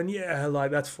that stuff. And yeah, like,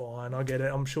 that's fine. I get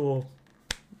it. I'm sure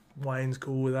Wayne's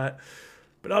cool with that.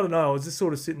 But I don't know. I was just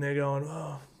sort of sitting there going,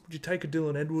 oh, would you take a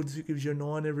Dylan Edwards who gives you a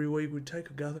 9 every week? Would you take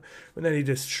a Gutho? And then he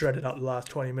just shredded up the last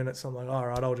 20 minutes. I'm like, all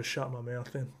right, I'll just shut my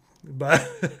mouth then. But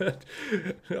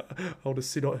I'll just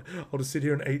sit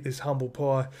here and eat this humble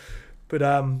pie. But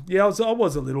yeah, I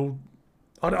was a little.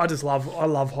 I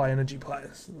love high energy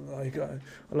players. Like I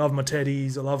love my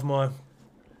Teddies. I love my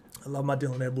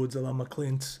Dylan Edwards. I love my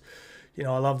Clints. You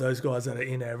know, I love those guys that are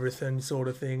in everything sort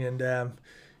of thing. And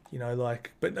you know,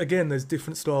 like, but again, there's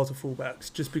different styles of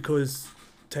fullbacks. Just because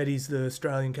Teddy's the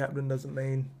Australian captain doesn't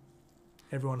mean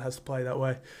everyone has to play that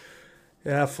way.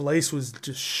 Yeah, Felice was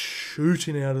just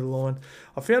shooting out of the line.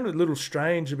 I found it a little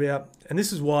strange about, and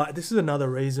this is another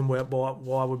reason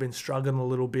why we've been struggling a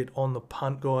little bit on the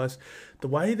punt, guys. The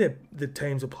way that the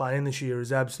teams are playing this year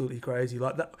is absolutely crazy.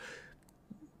 Like that,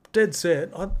 dead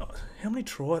set. How many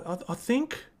tries? I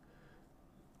think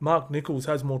Mark Nichols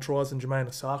has more tries than Jermaine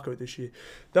Osako this year.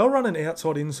 They were running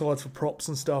outside insides for props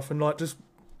and stuff, and like just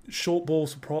short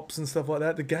balls for props and stuff like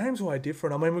that. The game's way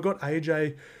different. I mean, we've got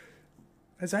AJ.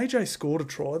 Has AJ scored a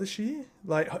try this year?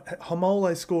 Like,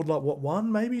 Hamole scored, like, what,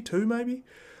 1 maybe, 2 maybe?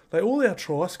 Like, all our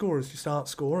try scorers just aren't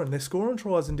scoring. They're scoring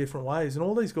tries in different ways, and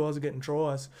all these guys are getting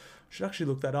tries. I should actually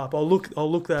look that up. I'll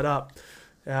look that up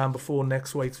before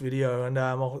next week's video, and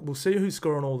we'll see who's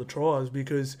scoring all the tries,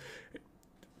 because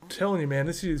I'm telling you, man,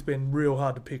 this year's been real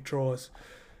hard to pick tries.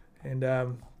 And,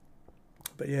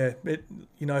 but yeah,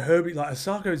 you know, Herbie, like,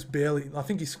 Osako's barely, I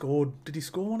think he scored, did he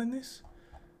score one in this?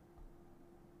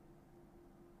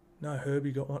 No,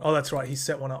 Herbie got one. Oh, that's right. He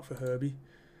set one up for Herbie.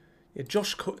 Yeah,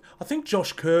 I think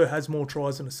Josh Kerr has more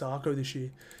tries than Osako this year.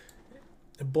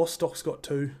 And Bostock's got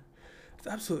 2. It's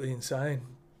absolutely insane.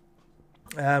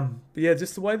 But yeah,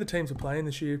 just the way the teams are playing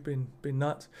this year have been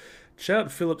nuts. Shout out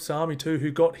to Philip Sami too, who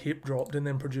got hip dropped and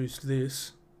then produced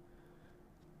this.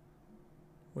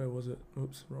 Where was it?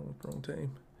 Oops, wrong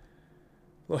team.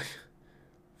 Like,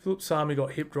 Philip Sami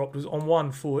got hip dropped, was on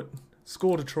 1 foot,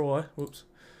 scored a try. Whoops.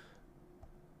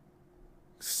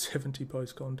 70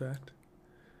 post contact.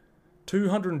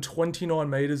 229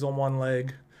 metres on 1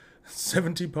 leg.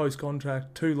 70 post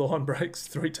contact, 2 line breaks,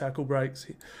 3 tackle breaks.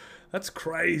 That's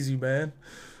crazy, man.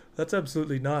 That's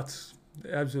absolutely nuts.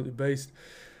 Absolutely beast.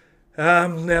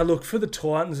 Now, look, for the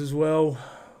Titans as well,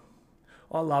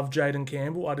 I love Jaden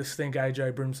Campbell. I just think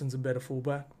AJ Brimson's a better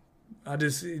fullback.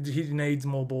 He needs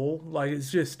more ball. Like,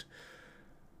 it's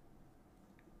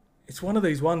one of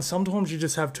these ones. Sometimes you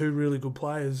just have 2 really good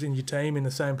players in your team in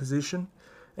the same position,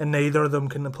 and neither of them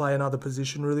can play another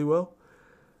position really well.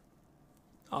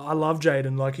 I love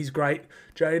Jaden. Like, he's great.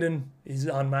 Jaden is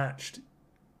unmatched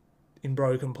in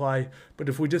broken play. But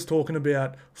if we're just talking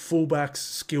about fullback's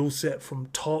skill set from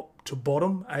top to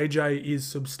bottom, AJ is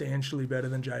substantially better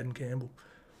than Jaden Campbell.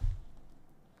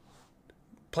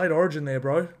 Played Origin there,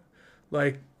 bro.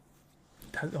 Like,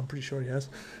 I'm pretty sure he has.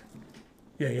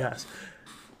 Yeah, he has.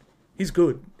 He's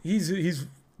good. He's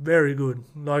very good.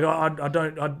 Like, I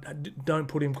don't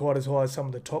put him quite as high as some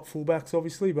of the top fullbacks,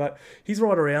 obviously, but he's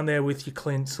right around there with your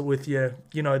Clints, with your,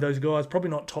 those guys.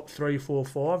 Probably not top 3, 4,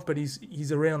 5, but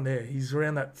he's around there. He's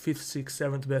around that 5th, 6th,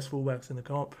 7th best fullbacks in the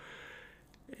comp.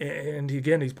 And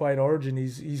again, he's played Origin.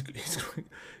 He's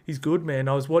good, man.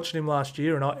 I was watching him last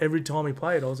year, and every time he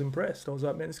played, I was impressed. I was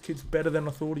like, man, this kid's better than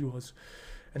I thought he was.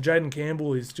 And Jaden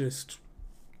Campbell is just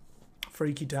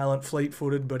freaky talent,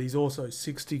 fleet-footed, but he's also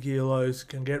 60 kilos,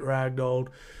 can get ragdolled.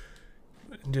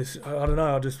 And I don't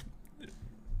know,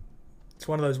 it's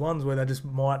one of those ones where they just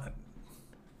might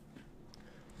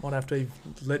have to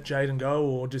let Jaden go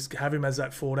or just have him as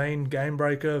that 14 game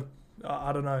breaker.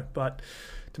 I don't know, but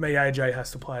to me, AJ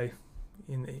has to play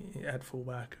at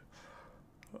fullback.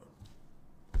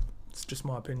 It's just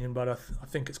my opinion, but I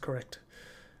think it's correct.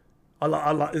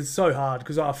 It's so hard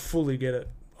because I fully get it.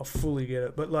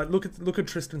 But like, look at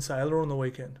Tristan Saylor on the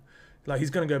weekend. Like, he's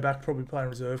going to go back, probably playing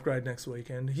reserve grade next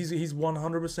weekend. He's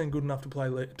 100% good enough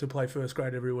to play first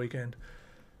grade every weekend.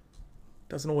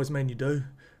 Doesn't always mean you do.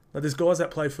 Like, there's guys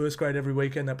that play first grade every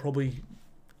weekend that probably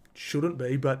shouldn't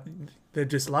be, but they're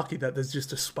just lucky that there's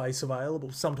just a space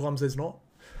available. Sometimes there's not.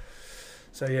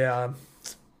 So yeah,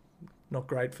 not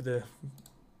great for the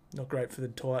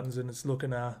Titans, and it's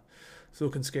looking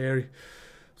scary.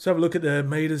 So have a look at the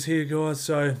metres here, guys.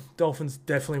 So Dolphins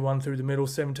definitely won through the middle,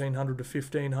 1,700 to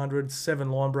 1,500, 7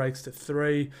 line breaks to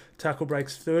 3, tackle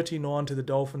breaks 39 to the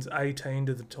Dolphins, 18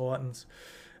 to the Titans.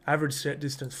 Average set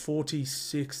distance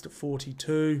 46 to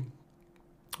 42.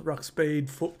 Ruck speed,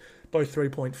 both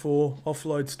 3.4.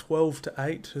 Offloads 12 to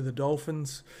 8 to the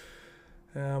Dolphins.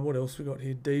 What else we got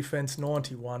here? Defense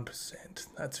 91%.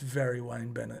 That's very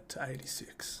Wayne Bennett to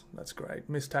 86. That's great.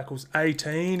 Missed tackles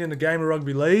 18 in a game of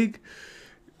rugby league.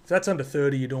 If that's under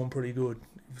 30, you're doing pretty good.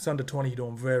 If it's under 20, you're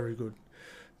doing very good.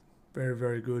 Very,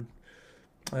 very good.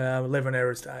 11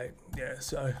 errors to 8. Yeah,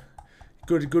 so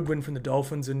good win from the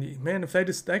Dolphins. And man, if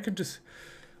they could just,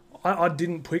 I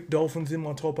didn't pick Dolphins in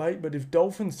my top 8, but if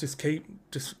Dolphins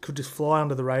could just fly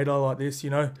under the radar like this,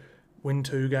 win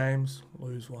 2 games,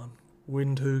 lose 1.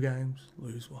 Win 2 games,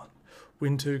 lose 1.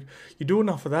 Win 2. You do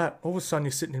enough of that, all of a sudden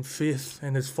you're sitting in 5th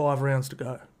and there's 5 rounds to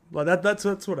go. Like that's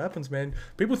what happens, man.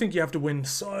 People think you have to win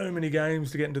so many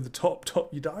games to get into the top.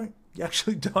 You don't. You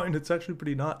actually don't. It's actually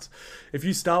pretty nuts. If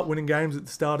you start winning games at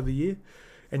the start of the year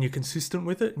and you're consistent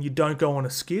with it and you don't go on a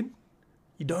skid,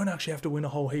 you don't actually have to win a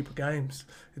whole heap of games.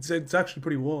 It's actually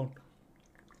pretty wild.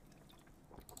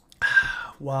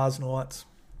 Wars Knights.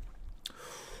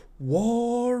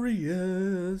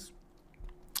 Warriors.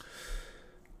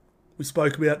 We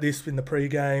spoke about this in the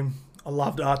pre-game. I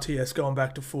loved RTS going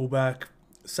back to fullback.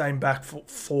 Same back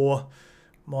 4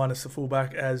 minus the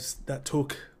fullback as that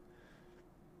took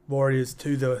Warriors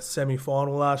to the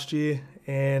semi-final last year,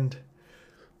 and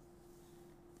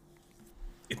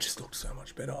it just looked so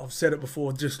much better. I've said it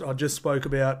before. I just spoke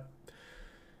about.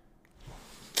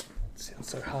 It sounds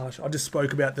so harsh. I just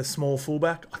spoke about the small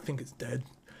fullback. I think it's dead.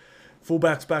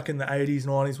 Fullbacks back in the 80s,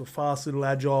 90s were fast, little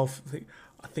agile.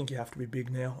 I think you have to be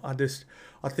big now. I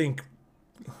think.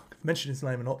 I've mentioned his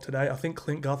name or not today. I think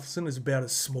Clint Gutherson is about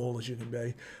as small as you can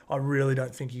be. I really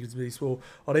don't think he could be small.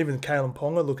 I'd even Kalen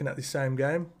Ponga looking at this same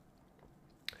game.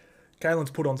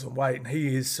 Kalen's put on some weight, and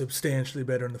he is substantially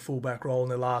better in the fullback role in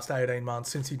the last 18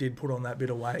 months since he did put on that bit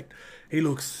of weight. He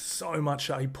looks so much.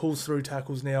 He pulls through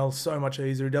tackles now so much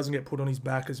easier. He doesn't get put on his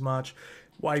back as much.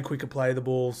 Way quicker play the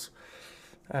balls.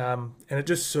 And it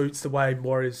just suits the way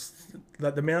Warriors.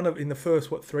 Like the amount of in the first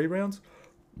 3 rounds.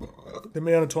 The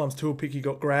amount of times Turuva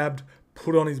got grabbed,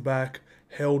 put on his back,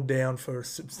 held down for a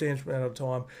substantial amount of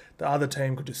time. The other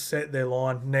team could just set their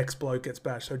line, next bloke gets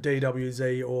bashed. So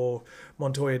DWZ or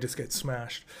Montoya just gets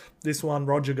smashed. This one,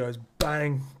 Roger goes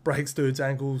bang, breaks dude's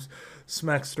ankles,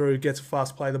 smacks through, gets a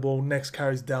fast play the ball, next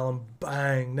carries Dallin,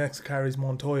 bang, next carries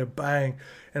Montoya, bang.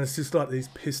 And it's just like these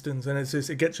pistons, and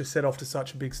it gets you set off to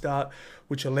such a big start,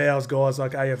 which allows guys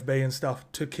like AFB and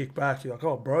stuff to kick back. You're like,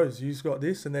 oh, bros, you've got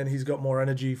this, and then he's got more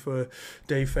energy for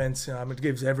defence. It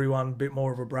gives everyone a bit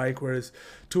more of a break, whereas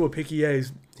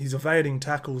Turuva, he's evading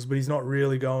tackles, but he's not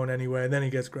really going anywhere. And then he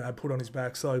gets grabbed, put on his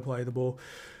back, slowly play the ball.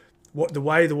 The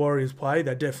way the Warriors play,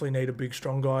 they definitely need a big,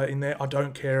 strong guy in there. I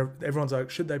don't care. Everyone's like,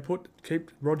 should they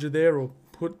keep Roger there or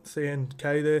put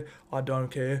CNK there? I don't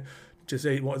care. Just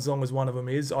as long as one of them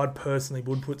is. I personally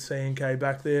would put CNK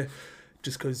back there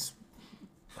just because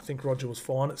I think Roger was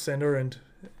fine at centre, and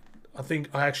I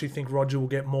actually think Roger will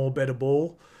get more better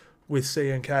ball with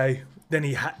CNK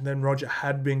than Roger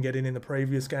had been getting in the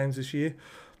previous games this year,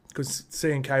 because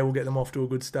CNK will get them off to a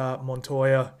good start.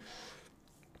 Montoya,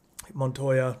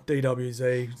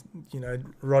 DWZ,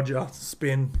 Roger,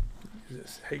 spin,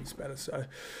 heaps better. So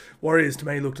Warriors to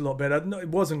me looked a lot better. No, it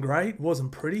wasn't great, it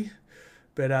wasn't pretty,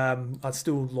 but I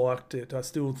still liked it. I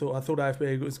thought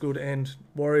AFB was good, and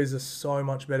Warriors are so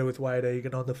much better with Wade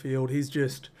Egan on the field.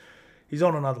 He's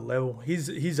on another level. He's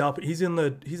at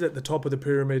the top of the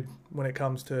pyramid when it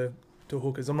comes to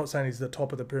hookers. I'm not saying he's the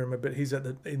top of the pyramid, but he's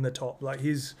in the top. Like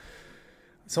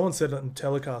someone said it in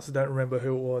telecast. I don't remember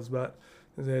who it was, but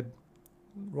they said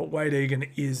Wade Egan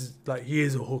is he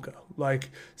is a hooker.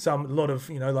 Like a lot of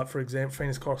like for example,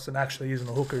 Phoenix Croxton actually isn't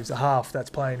a hooker. He's a half that's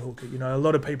playing hooker. A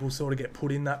lot of people sort of get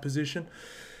put in that position.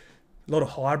 A lot of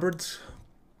hybrids.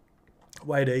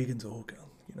 Wade Egan's a hooker.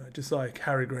 Just like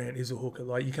Harry Grant is a hooker.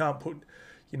 Like you can't put,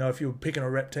 if you were picking a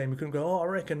rep team, you couldn't go, I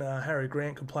reckon Harry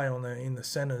Grant could play in the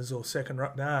centres or second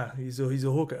ruck. Nah, he's a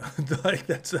hooker. Like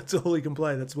that's all he can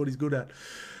play. That's what he's good at.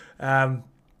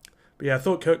 But yeah, I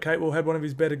thought Kurt Capewell had one of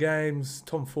his better games.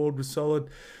 Tom Ford was solid.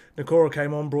 Nakora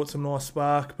came on, brought some nice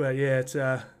spark. But yeah, it's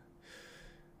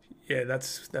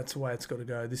that's the way it's got to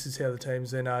go. This is how the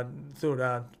team's. Then I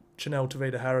thought Chanel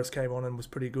Tavita Harris came on and was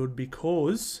pretty good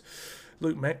because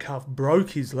Luke Metcalf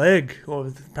broke his leg, or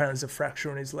apparently there's a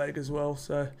fracture in his leg as well.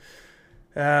 So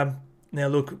now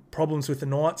look, problems with the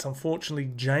Knights. Unfortunately,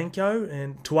 Janko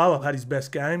and Tuala had his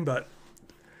best game, but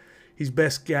his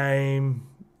best game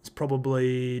is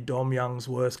probably Dom Young's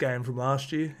worst game from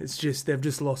last year. It's just they've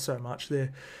just lost so much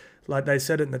there. Like they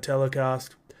said it in the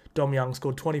telecast, Dom Young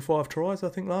scored 25 tries, I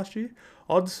think, last year.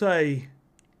 I'd say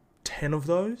 10 of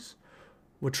those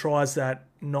were tries that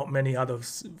not many other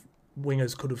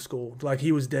wingers could have scored. Like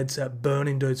he was dead set,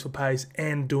 burning dudes for pace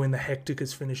and doing the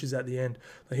hecticest finishes at the end.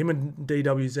 Like him and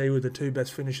DWZ were the two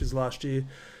best finishers last year.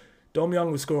 Dom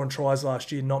Young was scoring tries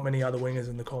last year, not many other wingers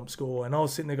in the comp score. And I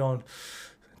was sitting there going,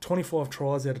 25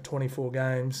 tries out of 24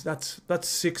 games, that's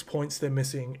 6 points they're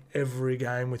missing every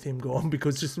game with him gone,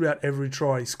 because just about every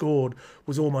try he scored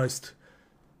was almost,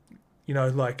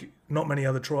 like not many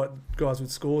other guys would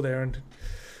score there. And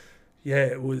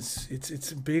yeah,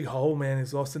 it's a big hole, man,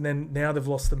 he's lost. And then now they've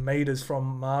lost the metres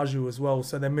from Marju as well,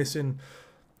 so they're missing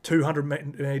 400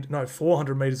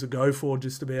 metres to go for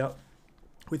just about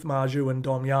with Marju and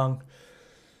Dom Young.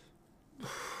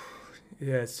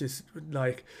 Yeah, it's just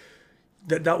like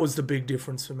that was the big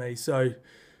difference for me. So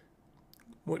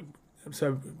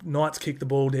Knights kicked the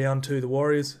ball down to the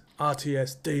Warriors.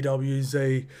 RTS,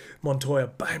 DWZ, Montoya,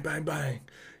 bang, bang, bang,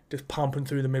 just pumping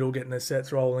through the middle, getting their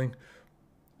sets rolling.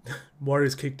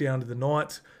 Warriors kick down to the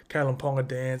Knights. Kalen Ponga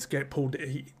dance, get pulled.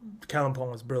 Kalen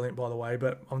Ponga's brilliant, by the way,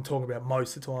 but I'm talking about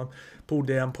most of the time. Pulled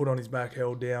down, put on his back,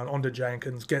 held down, onto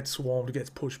Jenkins, gets swarmed, gets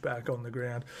pushed back on the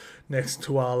ground. Next,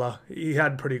 Tuala. He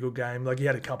had a pretty good game. Like, he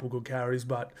had a couple good carries,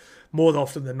 but more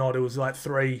often than not, it was like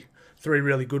three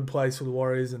really good plays for the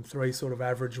Warriors and 3 sort of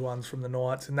average ones from the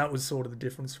Knights, and that was sort of the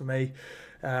difference for me.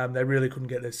 They really couldn't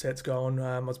get their sets going.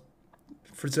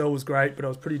 Frizzell was great, but I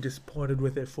was pretty disappointed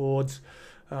with their forwards.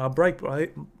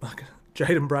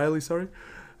 Jaden Brayley,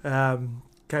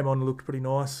 came on and looked pretty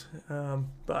nice.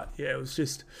 But yeah, it was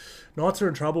just, Knights are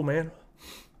in trouble, man.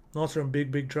 Knights are in big,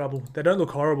 big trouble. They don't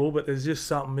look horrible, but there's just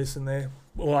something missing there.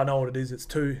 Well, I know what it is. It's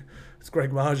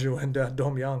Greg Marju and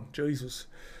Dom Young. Jesus,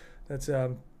 that's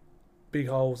big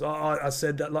holes. I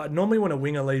said that, like, normally when a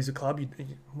winger leaves a club,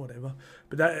 whatever.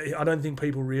 But that, I don't think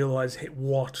people realise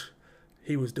what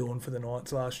he was doing for the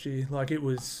Knights last year. Like, it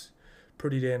was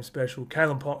pretty damn special.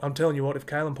 I'm telling you what, if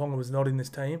Kalen Ponga was not in this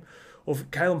team, or if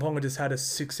Kalen Ponga just had a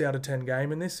 6 out of 10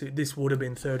 game in this would have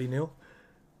been 30-0.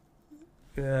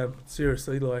 Yeah,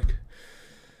 seriously, like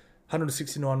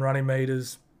 169 running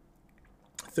metres,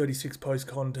 36 post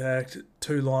contact,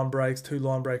 2 line breaks, 2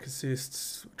 line break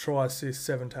assists, try assists,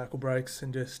 7 tackle breaks,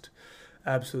 and just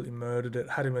absolutely murdered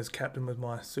it. Had him as captain with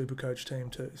my super coach team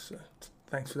too. So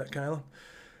thanks for that, Kalen.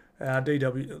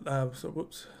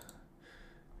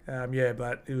 Yeah,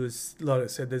 but it was, like I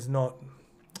said, there's not...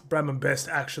 Bradman Best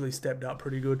actually stepped up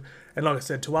pretty good. And like I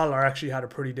said, Tuala actually had a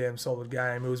pretty damn solid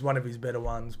game. It was one of his better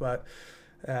ones, but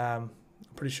I'm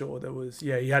pretty sure there was...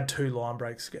 Yeah, he had 2 line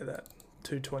breaks to get that.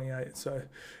 228, so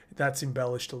that's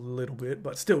embellished a little bit,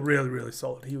 but still really, really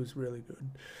solid. He was really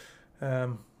good.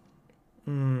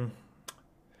 Knights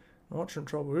are in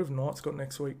trouble. Who have Knights got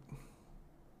next week?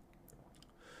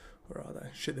 Where are they?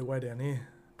 Shit, they're way down here.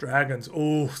 Dragons.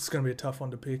 Oh, it's going to be a tough one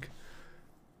to pick.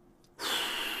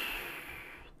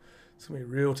 It's going to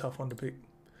be a real tough one to pick.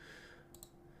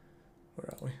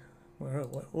 Where are we? Where are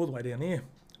we? All the way down here.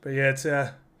 But yeah, it's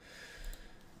a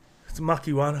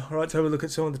mucky one. All right, let's have a look at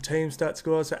some of the team stats,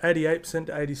 guys. So 88%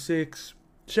 to 86.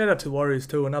 Shout out to the Warriors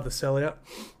too, another sellout.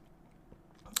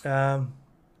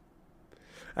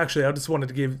 Actually, I just wanted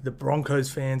to give the Broncos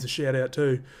fans a shout out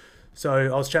too. So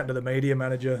I was chatting to the media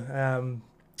manager.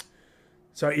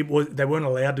 So they weren't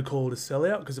allowed to call it a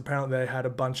sellout because apparently they had a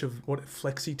bunch of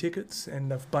flexi tickets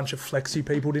and a bunch of flexi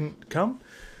people didn't come.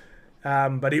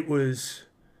 But it was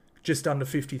just under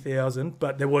 50,000,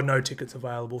 but there were no tickets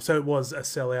available. So it was a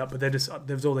sellout, but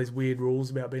there was all these weird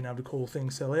rules about being able to call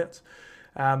things sellouts.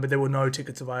 But there were no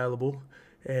tickets available.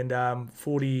 And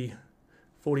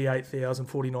 48,000,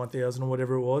 49,000 or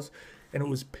whatever it was. And it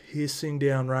was pissing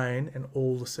down rain and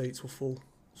all the seats were full.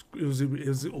 It was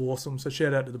awesome. So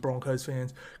shout out to the Broncos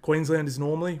fans. Queensland is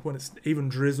normally, when it's even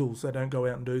drizzles, they don't go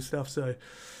out and do stuff. So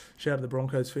shout out to the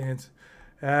Broncos fans.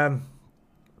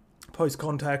 Post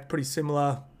contact, pretty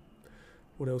similar.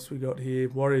 What else we got here?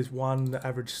 Warriors won the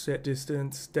average set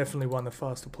distance. Definitely won the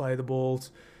faster play of the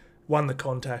balls. Won the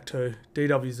contact too.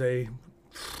 DWZ,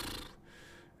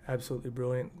 absolutely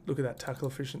brilliant. Look at that tackle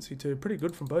efficiency too. Pretty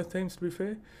good from both teams, to be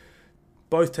fair.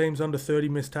 Both teams under 30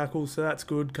 missed tackles, so that's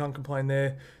good. Can't complain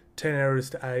there. 10 errors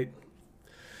to 8.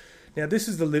 Now, this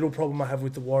is the little problem I have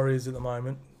with the Warriors at the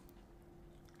moment.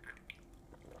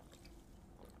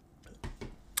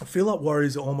 I feel like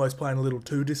Warriors are almost playing a little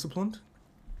too disciplined.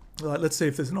 Like, let's see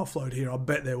if there's an offload here. I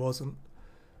bet there wasn't.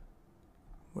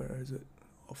 Where is it?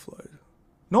 Offload.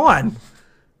 9!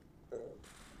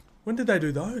 When did they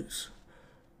do those?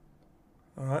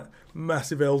 All right.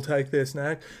 Massive L take there,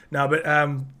 Snag. No, but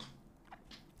I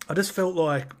just felt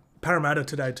like Parramatta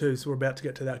today too, so we're about to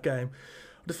get to that game.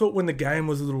 I just felt when the game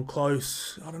was a little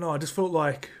close, I don't know, I just felt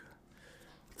like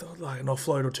an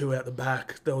offload or two out the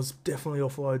back. There was definitely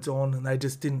offloads on and they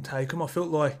just didn't take them. I felt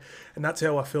like, and that's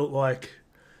how I felt like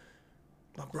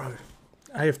bro,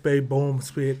 AFB, boom,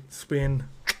 spin,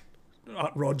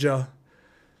 Roger.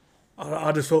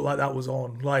 I just felt like that was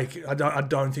on. Like, I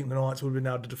don't think the Knights would have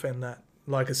been able to defend that.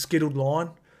 Like a skittled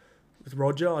line with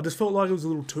Roger. I just felt like it was a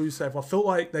little too safe. I felt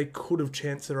like they could have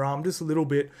chanced their arm just a little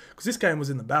bit because this game was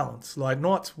in the balance. Like,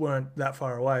 Knights weren't that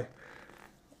far away.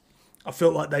 I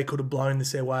felt like they could have blown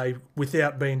this their way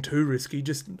without being too risky.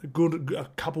 Just a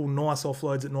couple nice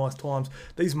offloads at nice times.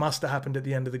 These must have happened at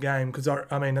the end of the game because at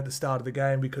the start of the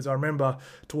game, because I remember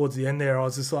towards the end there, I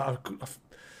was just like,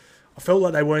 I felt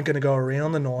like they weren't going to go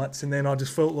around the Knights, and then I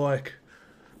just felt like,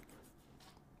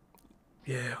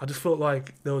 I just felt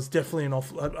like there was definitely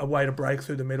a way to break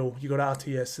through the middle. You got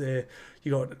RTS there,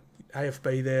 you got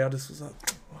AFB there. I just was like,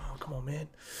 oh, come on, man.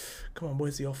 Come on,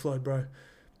 where's the offload, bro?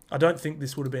 I don't think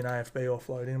this would have been AFB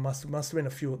offloading. It must have been a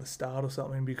few at the start or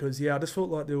something because, I just felt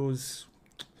like there was...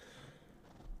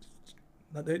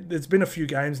 There's been a few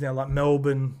games now, like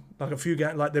Melbourne, like a few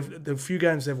games, like the few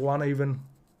games they've won even.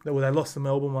 They lost the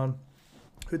Melbourne one.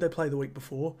 Who'd they play the week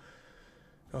before?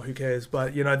 Oh, who cares?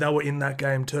 But, they were in that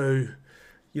game too.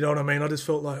 You know what I mean? I just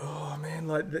felt like, oh, man,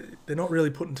 like they're not really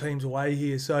putting teams away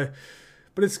here. So,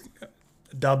 but it's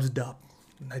dub's dub.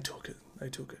 And they took it.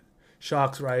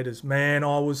 Sharks, Raiders. Man,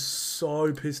 I was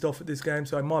so pissed off at this game.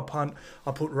 So, in my punt,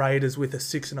 I put Raiders with a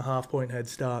 6.5 point head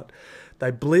start.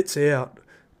 They blitz out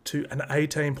to an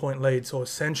 18-point lead. So,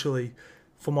 essentially,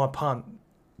 for my punt,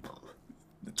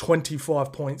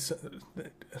 25 points.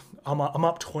 I'm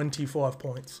up 25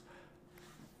 points.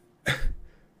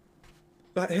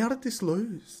 Like, how did this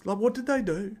lose? Like, what did they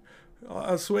do?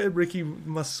 I swear Ricky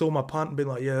must have saw my punt and been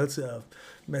like, let's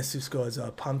mess this guy's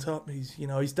punt up.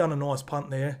 He's done a nice punt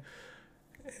there.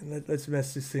 And let's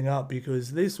mess this thing up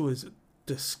because this was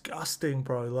disgusting,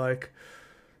 bro. Like,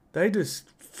 they just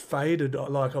faded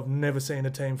like I've never seen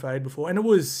a team fade before. And it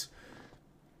was,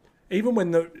 even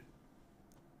when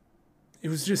it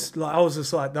was just like, I was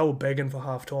just like, they were begging for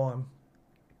half time.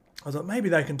 I was like, maybe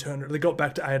they can turn it. They got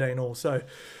back to 18-all. So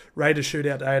Raiders shoot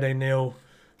out to 18-0.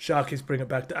 Sharkies bring it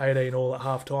back to 18-all at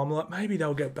half-time. I'm like, maybe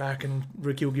they'll get back and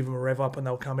Ricky will give them a rev up and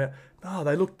they'll come out. No,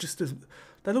 they looked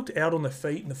out on their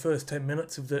feet in the first 10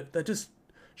 minutes of the.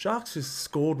 Sharks just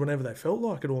scored whenever they felt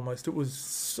like it almost. It was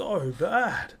so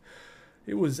bad.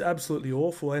 It was absolutely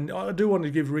awful. And I do want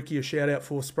to give Ricky a shout out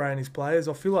for spraying his players.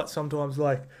 I feel like sometimes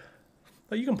like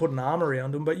you can put an arm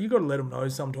around them, but you got to let them know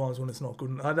sometimes when it's not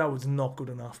good. That was not good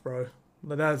enough, bro.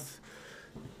 That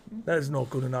is not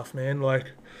good enough, man.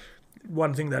 Like,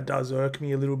 one thing that does irk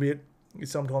me a little bit is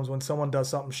sometimes when someone does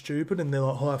something stupid and they're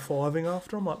like high-fiving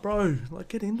after. I'm like, bro, like,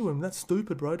 get into him. That's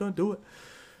stupid, bro. Don't do it.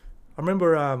 I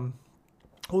remember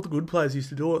all the good players used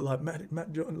to do it. Like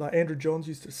like Andrew Johns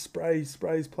used to spray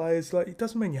his players. Like, it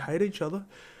doesn't mean you hate each other.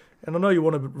 And I know you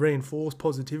want to reinforce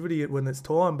positivity when it's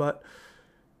time, but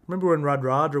remember when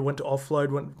Radradra went to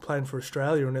offload, went playing for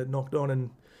Australia and it knocked on,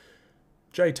 and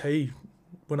JT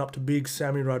went up to big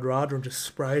Sammy Radradra and just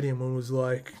sprayed him and was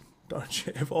like, don't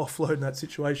you ever offload in that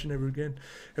situation ever again,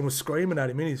 and was screaming at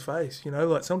him in his face. You know,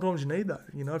 like, sometimes you need that.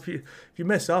 You know, if you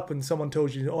mess up and someone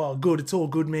tells you, oh, good, it's all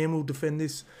good, man, we'll defend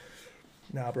this.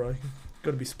 Nah, bro,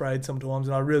 got to be sprayed sometimes.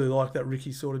 And I really like that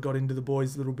Ricky sort of got into the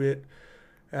boys a little bit,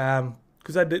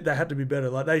 because they had to be better.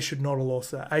 Like, they should not have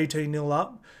lost that. 18-0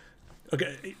 up.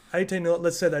 Okay, 18-0.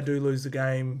 Let's say they do lose the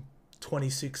game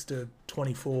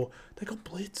 26-24. They got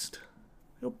blitzed.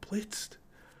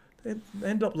 They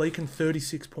end up leaking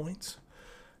 36 points.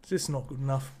 It's just not good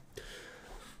enough.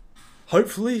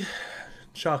 Hopefully,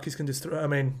 Raiders can just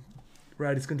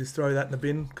throw that in the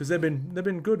bin, because they've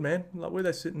been good, man. Like, where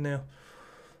they sitting now?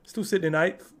 Still sitting in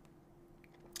 8th.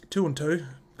 2-2.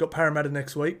 Got Parramatta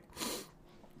next week.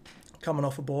 Coming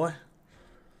off a bye.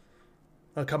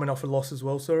 Coming off a loss as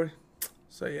well, sorry.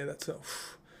 So yeah, it's gonna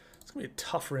be a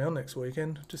tough round next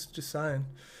weekend. Just saying.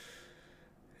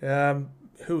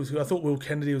 Who? I thought Will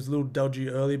Kennedy was a little dodgy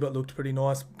early, but looked pretty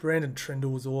nice. Brandon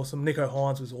Trindle was awesome. Nico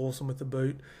Hines was awesome with the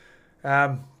boot.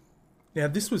 Now,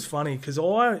 this was funny because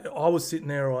I was sitting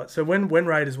there, right? So when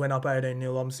Raiders went up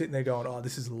 18-0, I'm sitting there going, oh,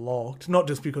 this is locked. Not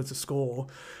just because of the score,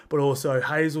 but also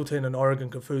Hazelton and Oregon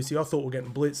Kaufusi. I thought were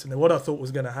getting blitzed. And then what I thought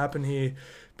was going to happen here,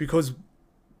 because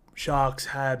Sharks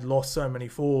had lost so many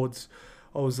forwards,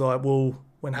 I was like, well,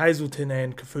 when Hazelton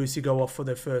and Kaufusi go off for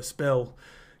their first spell,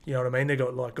 you know what I mean? They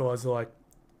got like guys like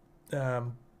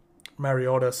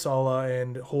Mariota, Sola,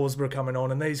 and Horsburgh coming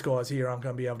on, and these guys here aren't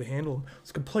going to be able to handle them.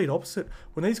 It's complete opposite.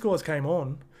 When these guys came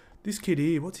on, this kid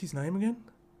here, what's his name again?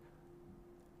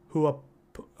 I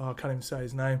can't even say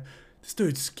his name. This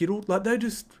dude skittled. Like,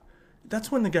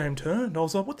 that's when the game turned. I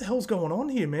was like, what the hell's going on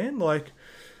here, man? Like,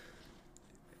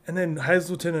 and then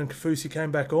Hazelton and Kaufusi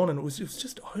came back on, and it was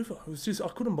just over. It was just, I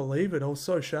couldn't believe it. I was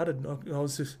so shattered.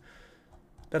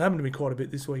 That happened to me quite a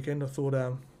bit this weekend. I thought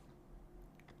I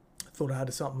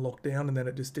had something locked down, and then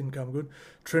it just didn't come good.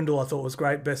 Trindle, I thought was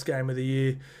great. Best game of the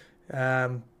year.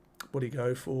 What do you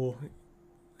go for?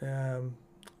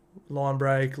 Line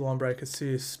break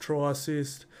assist, try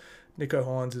assist. Nico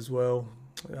Hines as well.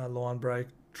 Line break,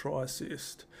 try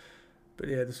assist. But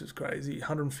yeah, this was crazy.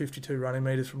 152 running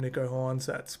metres from Nico Hines.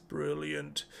 That's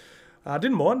brilliant. I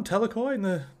didn't mind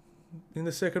Talakai in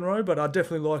the second row, but I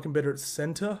definitely like him better at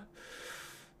centre.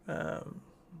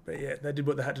 But yeah, they did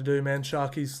what they had to do, man.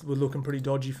 Sharkies were looking pretty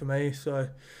dodgy for me. So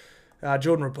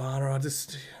Jordan Rabana,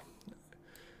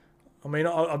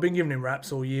 I've been giving him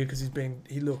raps all year because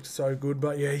he looked so good.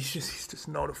 But yeah, he's just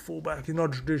not a fullback. He's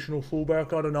not a traditional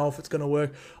fullback. I don't know if it's going to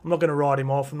work. I'm not going to write him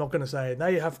off. I'm not going to say, no,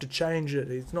 you have to change it.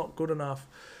 He's not good enough.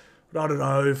 But I don't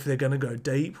know if they're going to go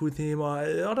deep with him. I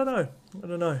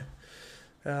don't know.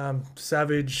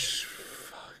 Savage,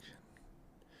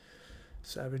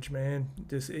 man.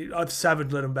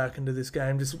 Savage let him back into this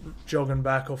game, just jogging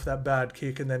back off that bad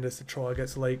kick, and then just the try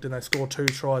gets leaked, and they score 2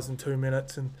 tries in 2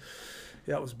 minutes, and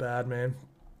yeah, that was bad, man.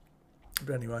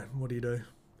 But anyway, what do you do?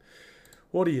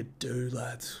 What do you do,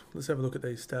 lads? Let's have a look at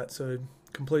these stats. So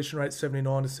completion rate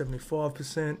 79 to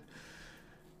 75%.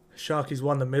 Sharkies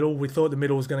won the middle. We thought the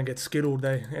middle was going to get skittled.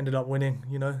 They ended up winning,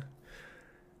 you know.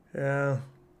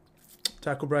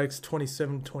 Tackle breaks,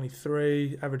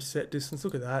 27-23. Average set distance,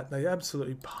 look at that. They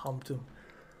absolutely pumped them.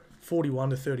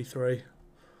 41 to 33.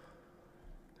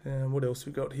 And what else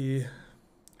we got here?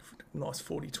 Nice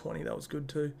 40-20, that was good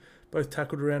too. Both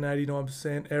tackled around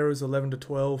 89%. Errors 11 to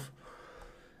 12.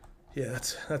 Yeah,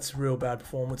 that's a real bad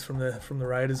performance from the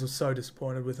Raiders. I was so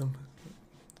disappointed with them.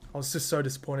 I was just so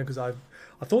disappointed because I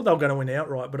thought they were going to win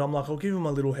outright, but I'm like, I'll give them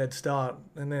a little head start,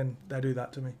 and then they do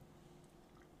that to me.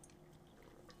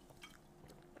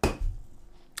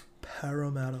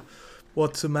 Parramatta.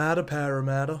 What's the matter,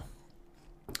 Parramatta?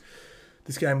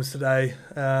 this game was today.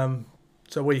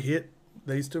 So we hit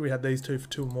these two. We had these two for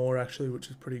 2 or more, actually, which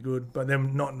is pretty good. But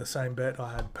then not in the same bet.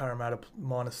 I had Parramatta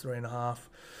 -3.5,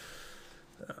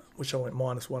 which I went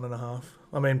 -1.5.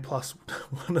 I mean, plus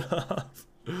 1.5.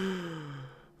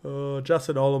 Oh,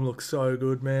 Justin Olam looks so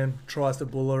good, man. Tries to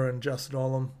Buller and Justin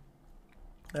Olam.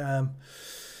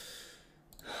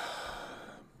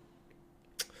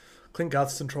 Clint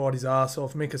Gutherson tried his ass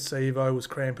off. Mika Sivo was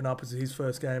cramping up as his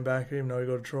first game back, even though he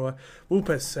got a try. Will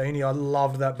Pescini, I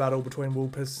loved that battle between Will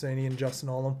Pescini and Justin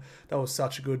Olam. That was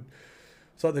such a good...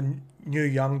 It's like the new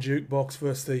young jukebox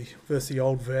versus the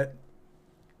old vet.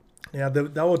 Now,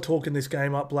 they were talking this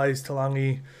game up. Blaze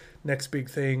Talangi, next big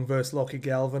thing, versus Lockie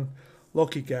Galvin.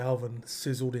 Lockie Galvin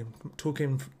sizzled him, took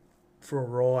him for a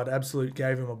ride, absolute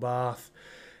gave him a bath.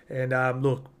 And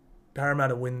look,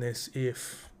 Parramatta win this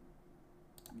if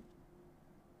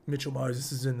Mitchell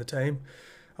Moses is in the team.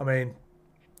 I mean,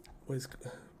 was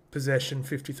possession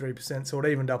 53%, so it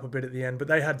evened up a bit at the end, but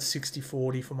they had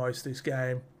 60-40 for most of this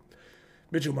game.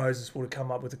 Mitchell Moses would have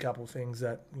come up with a couple of things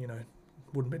that, you know,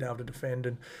 wouldn't be able to defend.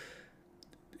 And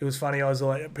it was funny, I was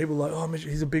like, people were like, oh, Mitch,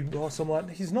 he's a big loss. I'm like,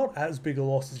 he's not as big a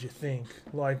loss as you think.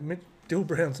 Like, Dill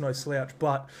Brown's no slouch,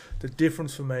 but the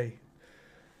difference for me,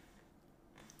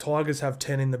 Tigers have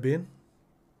 10 in the bin,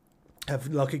 have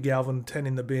Lucky Galvin 10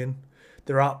 in the bin.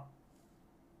 They're up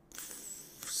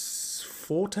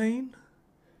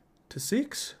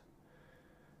 14-6.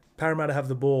 Parramatta have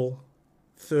the ball,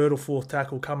 3rd or 4th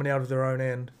tackle coming out of their own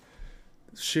end,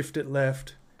 shift it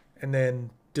left, and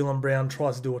then Dylan Brown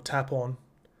tries to do a tap on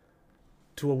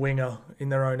to a winger in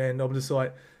their own end. I'm just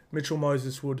like, Mitchell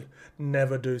Moses would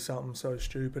never do something so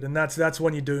stupid. And that's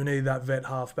when you do need that vet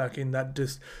halfback in. That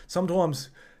just, sometimes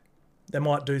they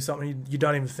might do something, you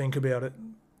don't even think about it.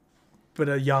 But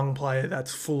a young player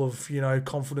that's full of, you know,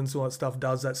 confidence and all that stuff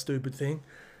does that stupid thing.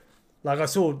 Like I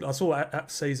saw at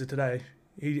Caesar today,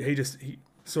 he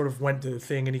sort of went to the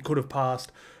thing and he could have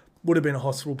passed. Would have been a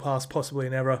hospital pass, possibly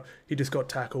an error. He just got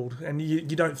tackled. And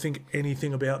you don't think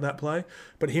anything about that play.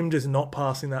 But him just not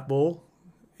passing that ball,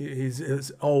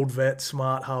 his old vet,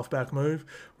 smart halfback move.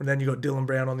 And then you got Dylan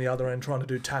Brown on the other end trying to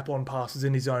do tap-on passes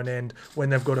in his own end when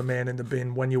they've got a man in the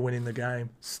bin when you're winning the game.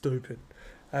 Stupid.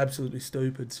 Absolutely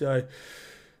stupid. So,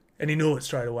 and he knew it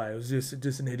straight away. It was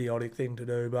just an idiotic thing to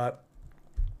do. But,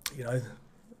 you know,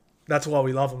 that's why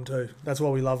we love them too. That's why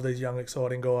we love these young,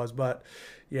 exciting guys. But,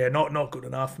 yeah, not good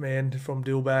enough, man, from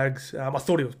Dillbags. I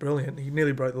thought he was brilliant. He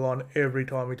nearly broke the line every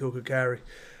time he took a carry.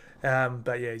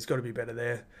 But, yeah, he's got to be better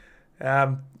there.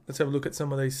 Let's have a look at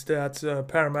some of these stats.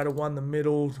 Parramatta won the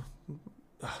middle.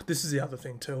 Oh, this is the other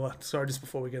thing too. Sorry, just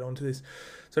before we get on to this.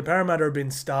 So Parramatta have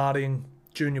been starting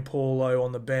Junior Paulo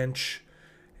on the bench,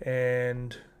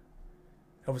 and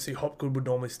obviously Hopgood would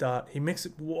normally start. He mixed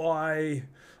it. Why?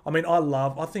 I mean,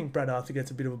 I think Brad Arthur gets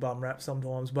a bit of a bum rap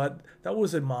sometimes, but that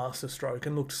was a master stroke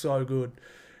and looked so good.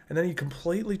 And then he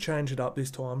completely changed it up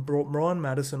this time, brought Ryan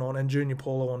Madison on and Junior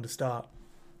Paulo on to start.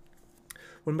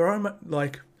 When Brian,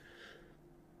 like,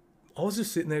 I was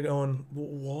just sitting there going,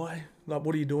 why? Like,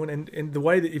 what are you doing? And the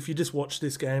way that if you just watch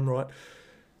this game, right,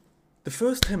 the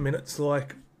first 10 minutes,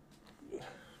 like,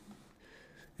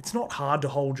 it's not hard to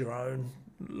hold your own.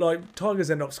 Like,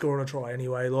 Tigers end up scoring a try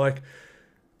anyway. Like,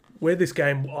 where this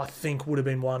game, I think, would have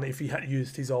been won if he had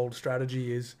used his old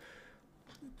strategy is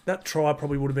that try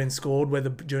probably would have been scored whether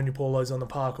Junior Paulo's on the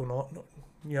park or not.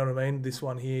 You know what I mean? This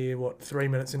one here, 3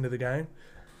 minutes into the game?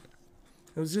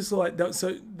 It was just like that.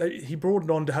 So he brought it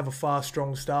on to have a fast,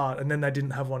 strong start, and then they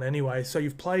didn't have one anyway. So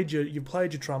you've played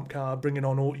your trump card, bringing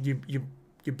on all your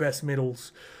best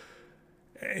middles,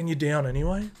 and you're down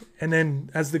anyway. And then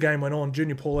as the game went on,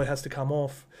 Junior Paulo has to come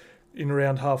off in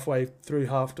around halfway through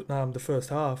the first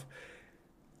half,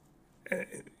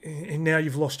 and now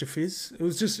you've lost your fizz. It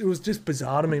was just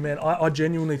bizarre to me, man. I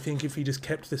genuinely think if he just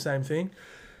kept the same thing,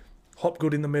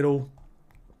 Hopgood in the middle,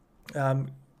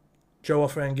 Joe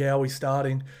Ofahengaue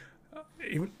starting,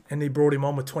 and he brought him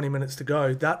on with 20 minutes to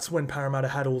go, that's when Parramatta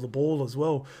had all the ball as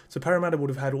well. So Parramatta would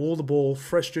have had all the ball,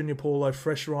 fresh Junior Paulo,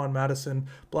 fresh Ryan Madison,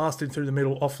 blasted through the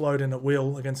middle, offloading at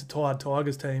will against a tired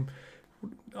Tigers team.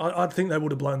 I think they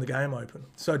would have blown the game open.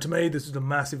 So to me, this was a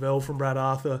massive L from Brad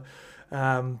Arthur.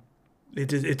 It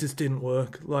just didn't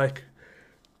work. Like,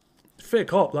 fair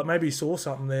cop. Like, maybe he saw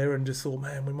something there and just thought,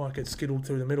 man, we might get skittled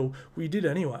through the middle. Well, you did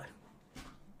anyway.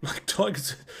 Like,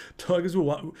 Tigers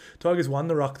won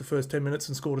the ruck the first 10 minutes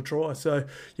and scored a try. So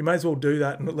you may as well do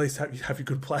that and at least have your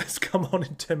good players come on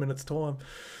in 10 minutes' time.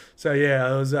 So,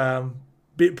 yeah, it was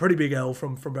pretty big L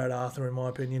from Brad Arthur, in my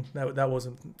opinion. That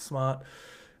wasn't smart.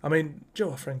 I mean,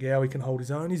 Joe Ofahengaue can hold his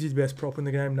own. He's his best prop in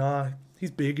the game. Nah, he's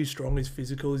big, he's strong, he's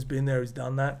physical, he's been there, he's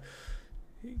done that.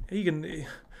 he can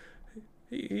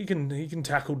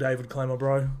tackle David Clemmer,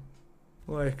 bro.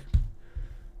 Like,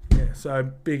 yeah,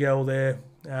 so big L there.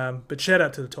 But shout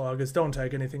out to the Tigers. Don't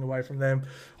take anything away from them.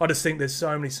 I just think there's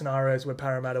so many scenarios where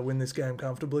Parramatta win this game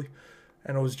comfortably,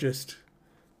 and it was just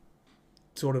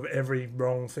sort of every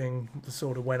wrong thing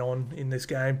sort of went on in this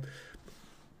game.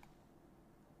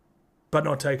 But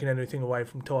not taking anything away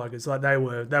from Tigers. Like, they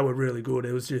were really good.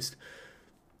 It was just,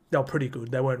 they were pretty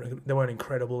good. They weren't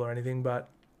incredible or anything, but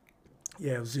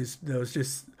yeah, there was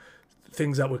just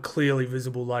things that were clearly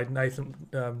visible, like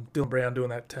Dylan Brown doing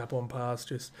that tap on pass,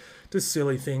 just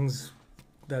silly things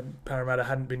that Parramatta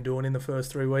hadn't been doing in the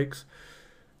first 3 weeks,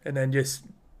 and then just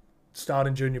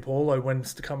starting Junior Paulo when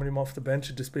coming him off the bench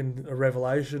had just been a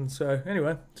revelation. So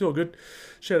anyway, it's all good.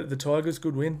 Shout out to the Tigers,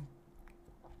 good win.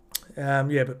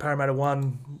 But Parramatta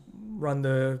run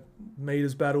the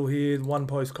metres battle here, 1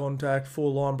 post contact,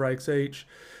 4 line breaks each,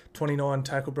 29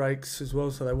 tackle breaks as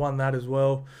well, so they won that as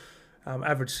well.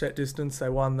 Average set distance, they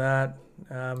won that.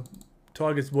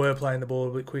 Tigers were playing the ball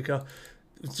a bit quicker.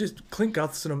 It's just Clint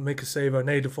Gutherson and Mika Sivo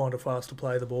need to find a faster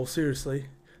play the ball, seriously.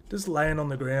 Just laying on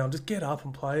the ground, just get up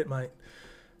and play it, mate.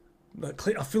 Like,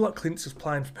 I feel like Clint's just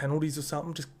playing for penalties or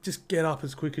something. Just get up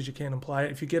as quick as you can and play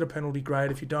it. If you get a penalty,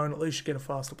 great. If you don't, at least you get a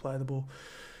faster play of the ball.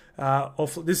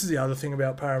 This is the other thing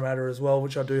about Parramatta as well,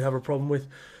 which I do have a problem with.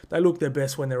 They look their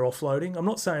best when they're offloading. I'm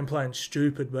not saying playing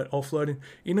stupid, but offloading.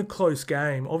 In a close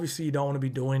game, obviously you don't want to be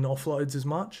doing offloads as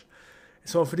much.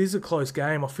 So if it is a close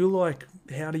game, I feel like,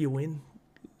 how do you win?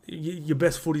 Your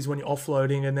best footy's when you're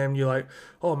offloading, and then you're like,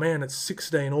 oh man, it's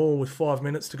 16 all with 5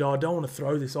 minutes to go. I don't want to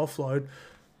throw this offload.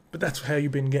 But that's how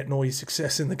you've been getting all your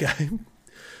success in the game.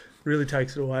 Really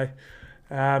takes it away.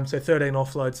 So 13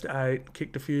 offloads to 8.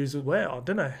 Kick defusal. Wow, I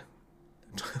don't know.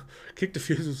 Kick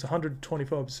defusal was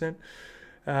 125%.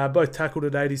 Both tackled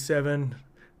at 87.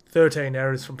 13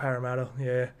 errors from Parramatta.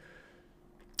 Yeah.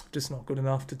 Just not good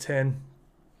enough to 10.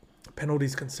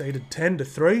 Penalties conceded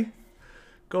 10-3.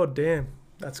 God damn.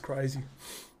 That's crazy.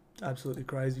 Absolutely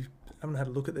crazy. I haven't had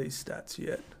a look at these stats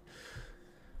yet.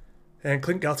 And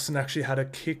Clint Gutherson actually had a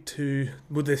kick to...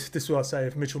 Well, this is what I say.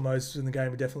 If Mitchell Moses was in the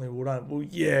game, he definitely would have won. Well,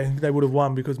 yeah, they would have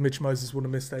won because Mitch Moses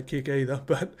wouldn't have missed that kick either.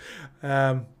 But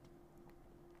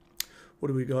what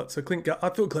do we got? So I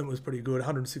thought Clint was pretty good.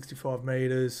 165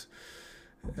 metres.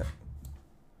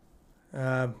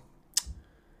 Mika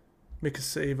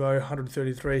Sivo,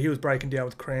 133. He was breaking down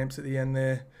with cramps at the end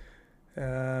there.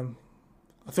 I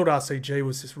thought RCG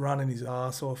was just running his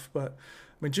ass off, but...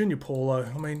 I mean, Junior Paulo,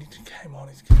 he came on,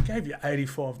 he gave you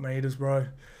 85 metres, bro. You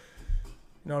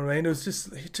know what I mean?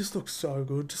 He just looks so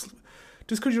good. Just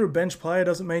because you're a bench player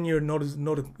doesn't mean you're not a...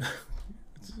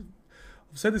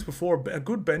 I've said this before, a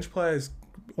good bench player is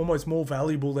almost more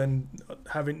valuable than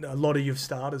having a lot of your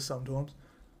starters sometimes.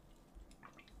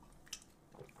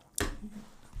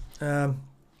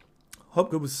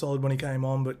 Hopgood was solid when he came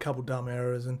on, but a couple dumb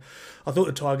errors. And I thought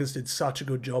the Tigers did such a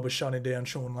good job of shutting down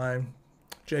Sean Lane.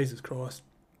 Jesus Christ.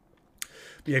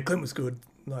 But yeah, Clint was good.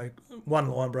 Like,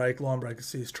 1 line break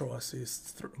assist, try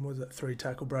assist. 3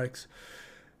 tackle breaks.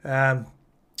 Yeah,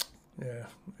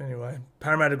 anyway.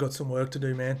 Parramatta got some work to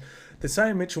do, man. They're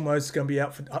saying Mitchell Moses is going to be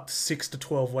out for up to 6 to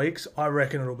 12 weeks. I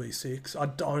reckon it'll be 6. I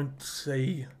don't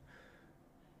see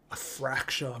a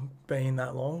fracture being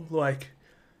that long. Who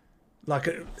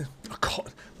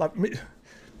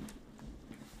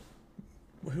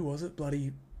was it?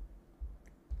 Bloody...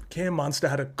 Cam Munster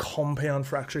had a compound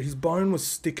fracture. His bone was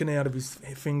sticking out of his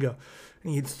finger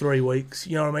and he had 3 weeks.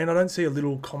 You know what I mean? I don't see a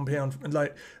little compound...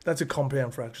 that's a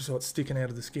compound fracture, so it's sticking out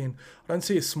of the skin. I don't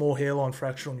see a small hairline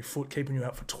fracture on your foot keeping you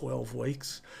out for 12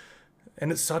 weeks. And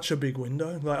it's such a big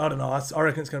window. I don't know. I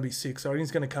reckon it's going to be 6. I reckon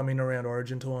it's going to come in around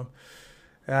Origin time.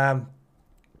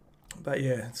 But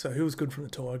yeah, so he was good from the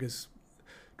Tigers.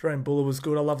 Drain Buller was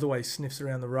good. I love the way he sniffs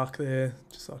around the ruck there.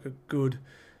 Just like a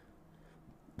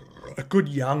good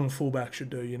young fullback should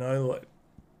do,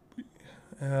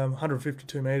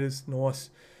 152 metres, nice.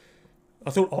 I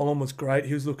thought Olam was great.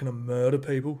 He was looking to murder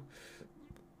people.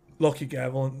 Lockie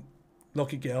Galvin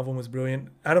was brilliant.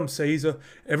 Adam Caesar,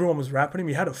 everyone was rapping him.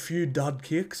 He had a few dud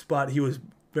kicks, but he was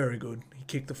very good. He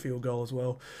kicked the field goal as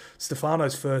well.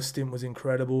 Stefano's first stint was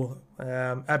incredible.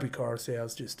 Abby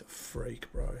Coruscant's just a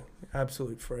freak, bro.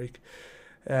 Absolute freak.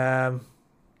 But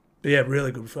yeah,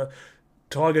 really good.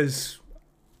 Tigers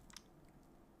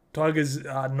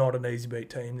are not an easy beat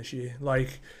team this year.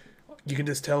 You can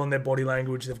just tell in their body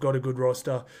language they've got a good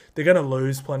roster. They're going to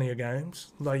lose plenty of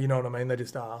games. You know what I mean? They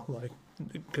just are.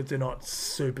 Because they're not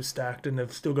super stacked and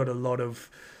they've still got a lot of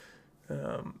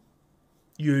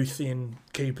youth in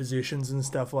key positions and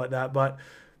stuff like that. But,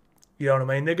 You know what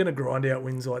I mean? They're going to grind out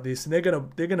wins like this, and they're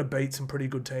going to beat some pretty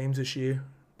good teams this year.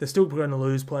 They're still going to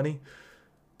lose plenty,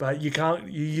 but you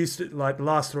can't. You used to, like the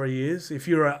last 3 years. If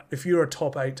you're a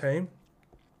top 8 team,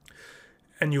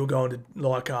 and you were going to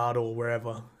Leichhardt or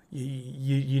wherever,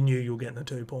 you knew you were getting the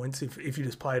 2 points if you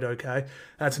just played okay.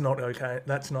 That's not okay.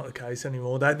 That's not the case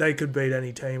anymore. They could beat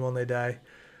any team on their day.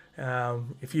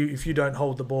 If you don't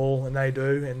hold the ball and they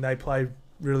do, and they play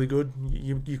really good,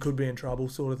 you could be in trouble,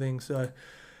 sort of thing. So.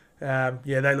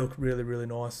 They look really, really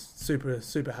nice. Super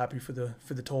happy for the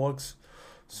Tigers.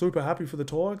 Super happy for the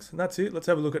Tigers. And that's it. Let's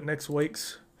have a look at next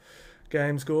week's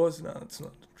game scores. No, it's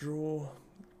not the draw.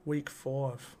 Week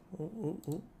 5.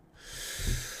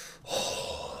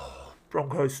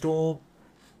 Broncos Storm.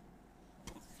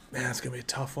 Man, it's going to be a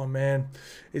tough one, man.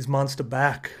 Is Munster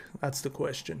back? That's the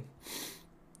question.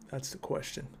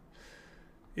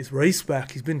 Is Reece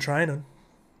back? He's been training.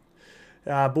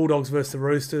 Bulldogs versus the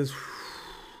Roosters.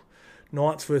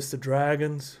 Knights versus the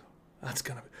Dragons. That's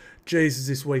going to be... Jesus,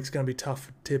 this week's going to be tough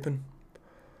for tipping.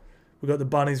 We've got the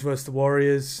Bunnies versus the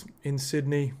Warriors in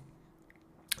Sydney.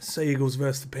 Seagulls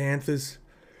versus the Panthers.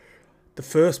 The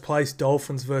first place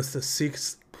Dolphins versus the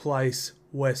 6th place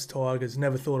West Tigers.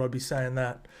 Never thought I'd be saying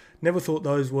that. Never thought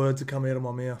those words would come out of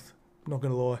my mouth. Not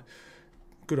going to lie.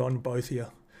 Good on both of you.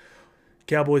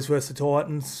 Cowboys versus the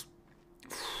Titans.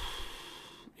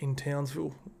 In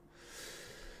Townsville.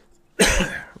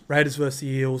 Raiders versus the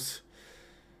Eels.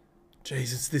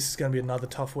 Jesus, this is going to be another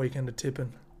tough weekend of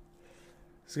tipping.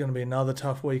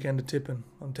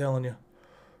 I'm telling you.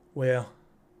 Wow,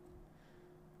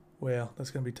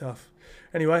 that's going to be tough.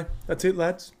 Anyway, that's it,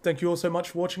 lads. Thank you all so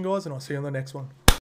much for watching, guys, and I'll see you on the next one.